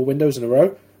 3 or 4 windows in a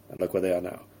row, and look where they are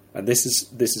now. And this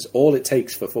is all it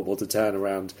takes for football to turn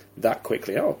around that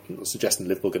quickly. I'm not suggesting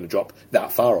Liverpool are going to drop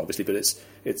that far, obviously, but it's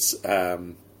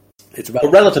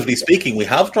relatively speaking, we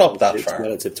have dropped that far. It's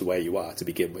relative to where you are to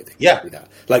begin with. Yeah.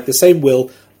 That. The same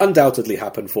will undoubtedly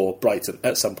happen for Brighton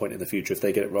at some point in the future if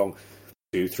they get it wrong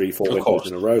 2, 3, 4 windows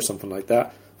in a row, something like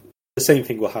that. The same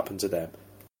thing will happen to them.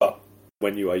 But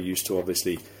when you are used to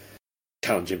obviously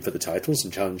challenging for the titles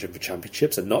and challenging for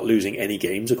championships and not losing any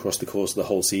games across the course of the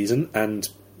whole season, and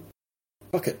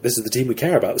fuck it, this is the team we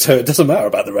care about, so it doesn't matter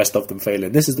about the rest of them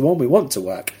failing. This is the one we want to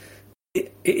work.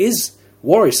 It is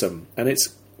worrisome, and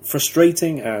it's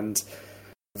frustrating and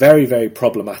very, very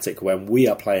problematic when we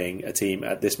are playing a team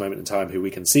at this moment in time who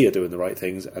we can see are doing the right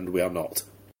things and we are not.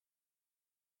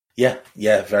 Yeah,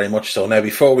 very much so. Now,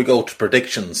 before we go to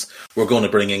predictions, we're going to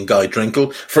bring in Guy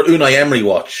Drinkle for Unai Emery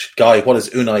Watch. Guy, what is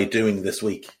Unai doing this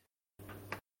week?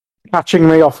 Catching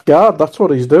me off guard, that's what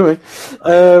he's doing.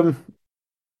 That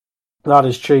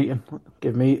is cheating.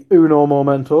 Give me uno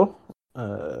momento.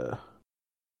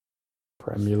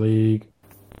 Premier League.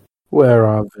 Where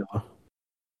are Villa?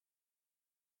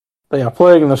 They are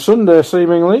playing the Sunday,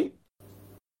 seemingly.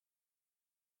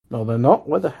 No, they're not.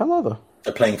 Where the hell are they?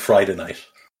 They're playing Friday night.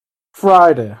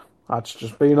 Friday. That's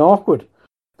just been awkward.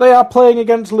 They are playing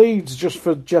against Leeds just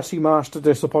for Jesse Marsh to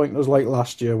disappoint us like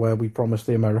last year where we promised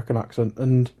the American accent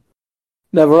and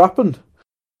never happened.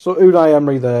 So Unai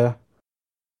Emery there.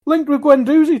 Linked with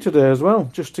Guendouzi today as well,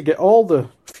 just to get all the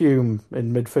fume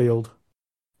in midfield.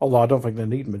 Although I don't think they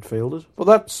need midfielders. But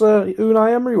that's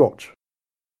Unai Emery Watch.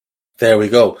 There we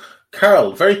go.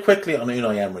 Carl, very quickly on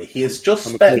Unai Emery. He has just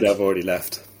spent... I've already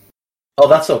left. Oh,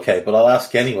 that's okay, but I'll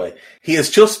ask anyway. He has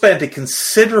just spent a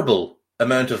considerable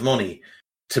amount of money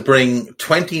to bring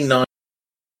 29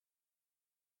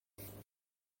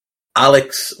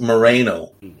 Alex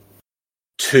Moreno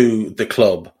to the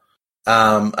club.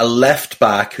 A left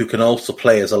back who can also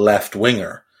play as a left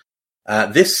winger.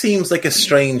 This seems like a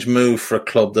strange move for a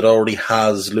club that already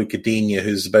has Luca Digne,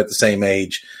 who's about the same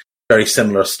age, very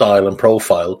similar style and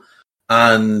profile,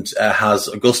 and has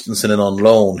Augustinsson in on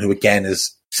loan, who again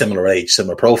is similar age,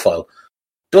 similar profile.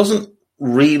 Doesn't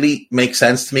really make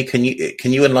sense to me. Can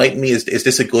you enlighten me? Is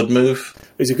this a good move?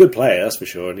 He's a good player, that's for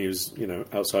sure, and he was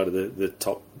outside of the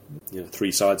top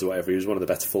 3 sides or whatever. He was one of the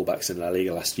better fullbacks in La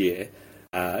Liga last year.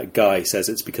 Guy says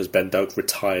it's because Ben Doak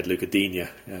retired Luca Digne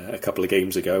a couple of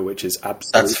games ago, which is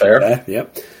absolutely that's fair. Yeah.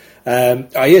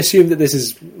 I assume that this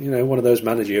is one of those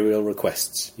managerial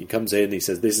requests. He comes in, he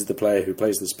says, this is the player who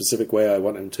plays the specific way I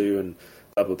want him to, and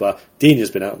blah, blah, blah.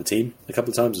 Digne's been out of the team a couple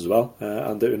of times as well,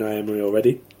 under Unai Emery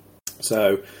already.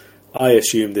 So I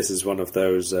assume this is one of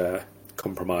those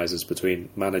compromises between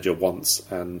manager wants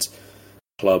and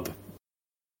club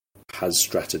has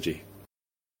strategy.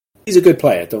 He's a good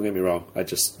player, don't get me wrong. I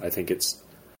think it's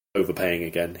overpaying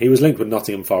again. He was linked with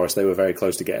Nottingham Forest. They were very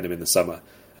close to getting him in the summer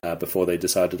before they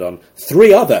decided on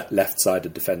 3 other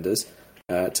left-sided defenders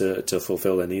to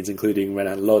fulfil their needs, including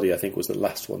Renan Lodi, I think was the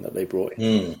last one that they brought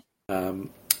in.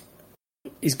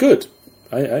 He's good.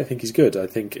 I think he's good. I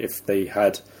think if they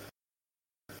had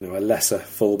a lesser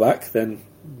fullback, then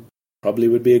probably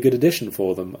would be a good addition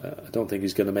for them. I don't think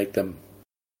he's going to make them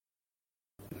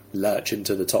lurch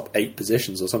into the top 8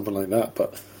 positions or something like that,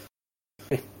 but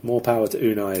More power to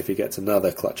Unai if he gets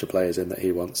another clutch of players in that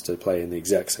he wants to play in the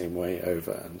exact same way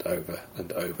over and over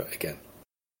and over again.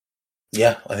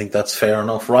 Yeah, I think that's fair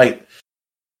enough. Right.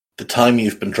 The time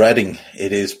you've been dreading,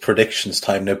 it is predictions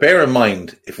time. Now, bear in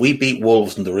mind, if we beat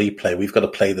Wolves in the replay, we've got to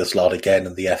play this lot again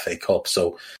in the FA Cup,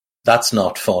 so that's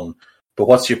not fun. But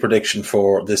what's your prediction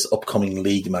for this upcoming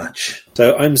league match?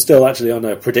 So I'm still actually on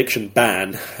a prediction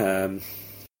ban.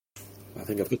 I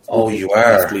think I've got. Oh, you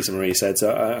are. Lisa Marie said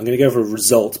so. I'm going to go for a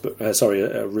result, but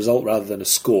a result rather than a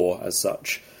score as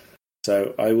such.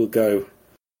 So I will go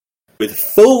with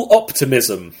full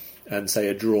optimism and say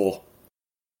a draw.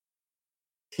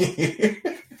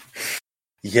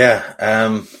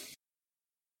 Yeah.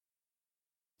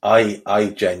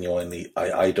 I genuinely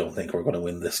I don't think we're going to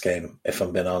win this game. If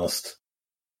I'm being honest,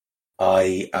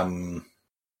 I am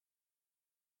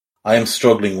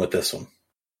struggling with this one.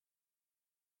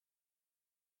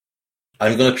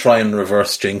 I'm going to try and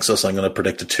reverse jinx us. I'm going to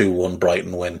predict a 2-1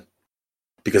 Brighton win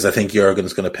because I think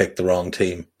Jurgen's going to pick the wrong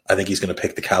team. I think he's going to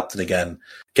pick the captain again,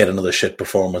 get another shit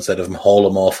performance out of him, haul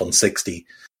him off on 60,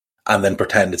 and then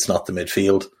pretend it's not the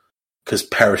midfield because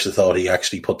Parrish has thought he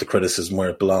actually put the criticism where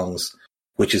it belongs,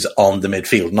 which is on the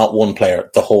midfield, not one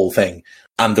player, the whole thing,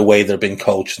 and the way they're being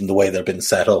coached and the way they're being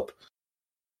set up.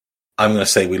 I'm going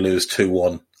to say we lose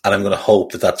 2-1, and I'm going to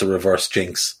hope that that's a reverse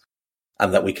jinx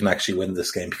and that we can actually win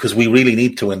this game because we really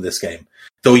need to win this game.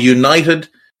 Though United,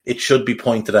 it should be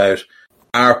pointed out,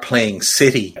 are playing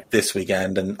City this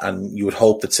weekend, and you would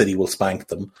hope that City will spank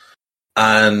them.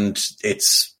 And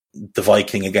it's the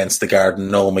Viking against the Garden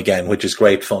Gnome again, which is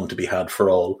great fun to be had for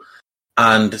all.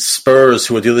 And Spurs,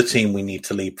 who are the other team we need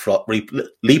to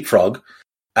leapfrog,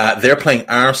 they're playing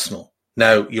Arsenal.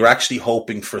 Now, you're actually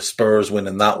hoping for a Spurs win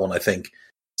in that one, I think,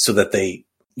 so that they,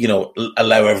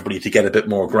 allow everybody to get a bit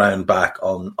more ground back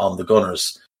on the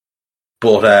Gunners.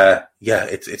 But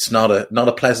it's not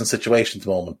a pleasant situation at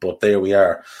the moment. But there we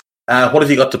are. What have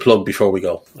you got to plug before we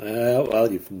go? Well,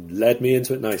 you've led me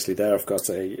into it nicely there. I've got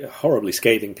a horribly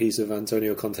scathing piece of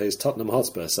Antonio Conte's Tottenham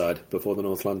Hotspur side before the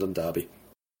North London derby.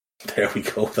 There we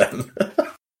go then.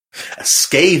 A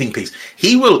scathing piece.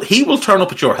 He will turn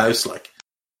up at your house, like.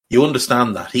 You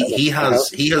understand that. He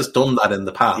has done that in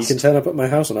the past. He can turn up at my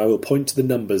house and I will point to the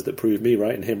numbers that prove me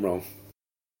right and him wrong.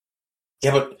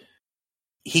 Yeah, but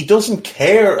he doesn't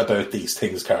care about these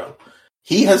things, Carol.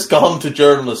 He has gone to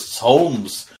journalists'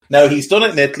 homes. Now, he's done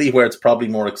it in Italy where it's probably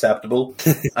more acceptable,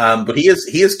 but he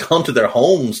has gone to their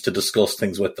homes to discuss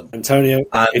things with them. Antonio,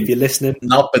 if you're listening...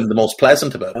 Not been the most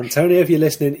pleasant about it. Antonio, if you're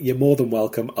listening, you're more than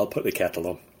welcome. I'll put the kettle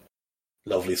on.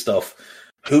 Lovely stuff.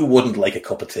 Who wouldn't like a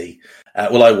cup of tea?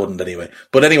 Well, I wouldn't anyway.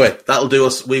 But anyway, that'll do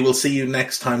us. We will see you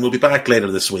next time. We'll be back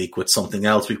later this week with something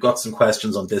else. We've got some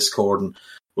questions on Discord and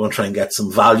we want to try and get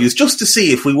some values just to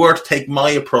see if we were to take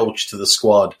my approach to the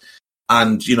squad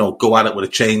and, go at it with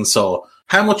a chainsaw,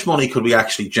 how much money could we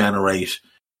actually generate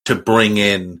to bring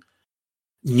in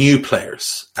new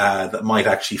players that might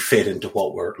actually fit into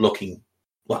what we're looking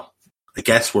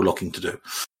to do.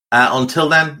 Until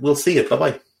then, we'll see you.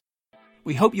 Bye-bye.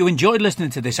 We hope you enjoyed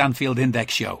listening to this Anfield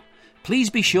Index show.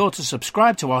 Please be sure to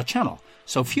subscribe to our channel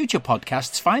so future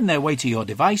podcasts find their way to your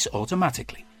device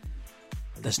automatically.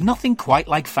 There's nothing quite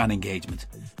like fan engagement,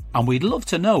 and we'd love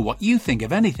to know what you think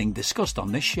of anything discussed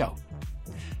on this show.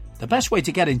 The best way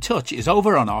to get in touch is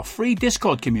over on our free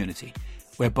Discord community,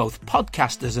 where both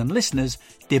podcasters and listeners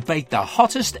debate the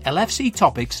hottest LFC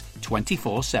topics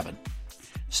 24/7.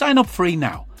 Sign up free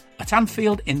now at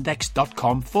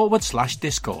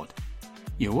AnfieldIndex.com/Discord.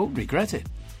 You won't regret it.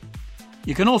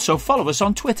 You can also follow us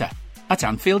on Twitter at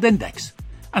Anfield Index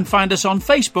and find us on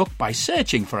Facebook by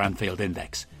searching for Anfield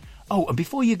Index. Oh, and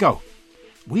before you go,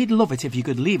 we'd love it if you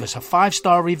could leave us a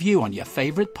 5-star review on your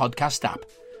favourite podcast app.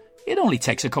 It only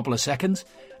takes a couple of seconds,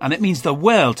 and it means the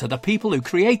world to the people who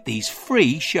create these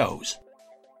free shows.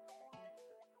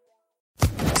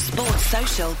 Sports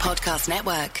Social Podcast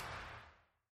Network.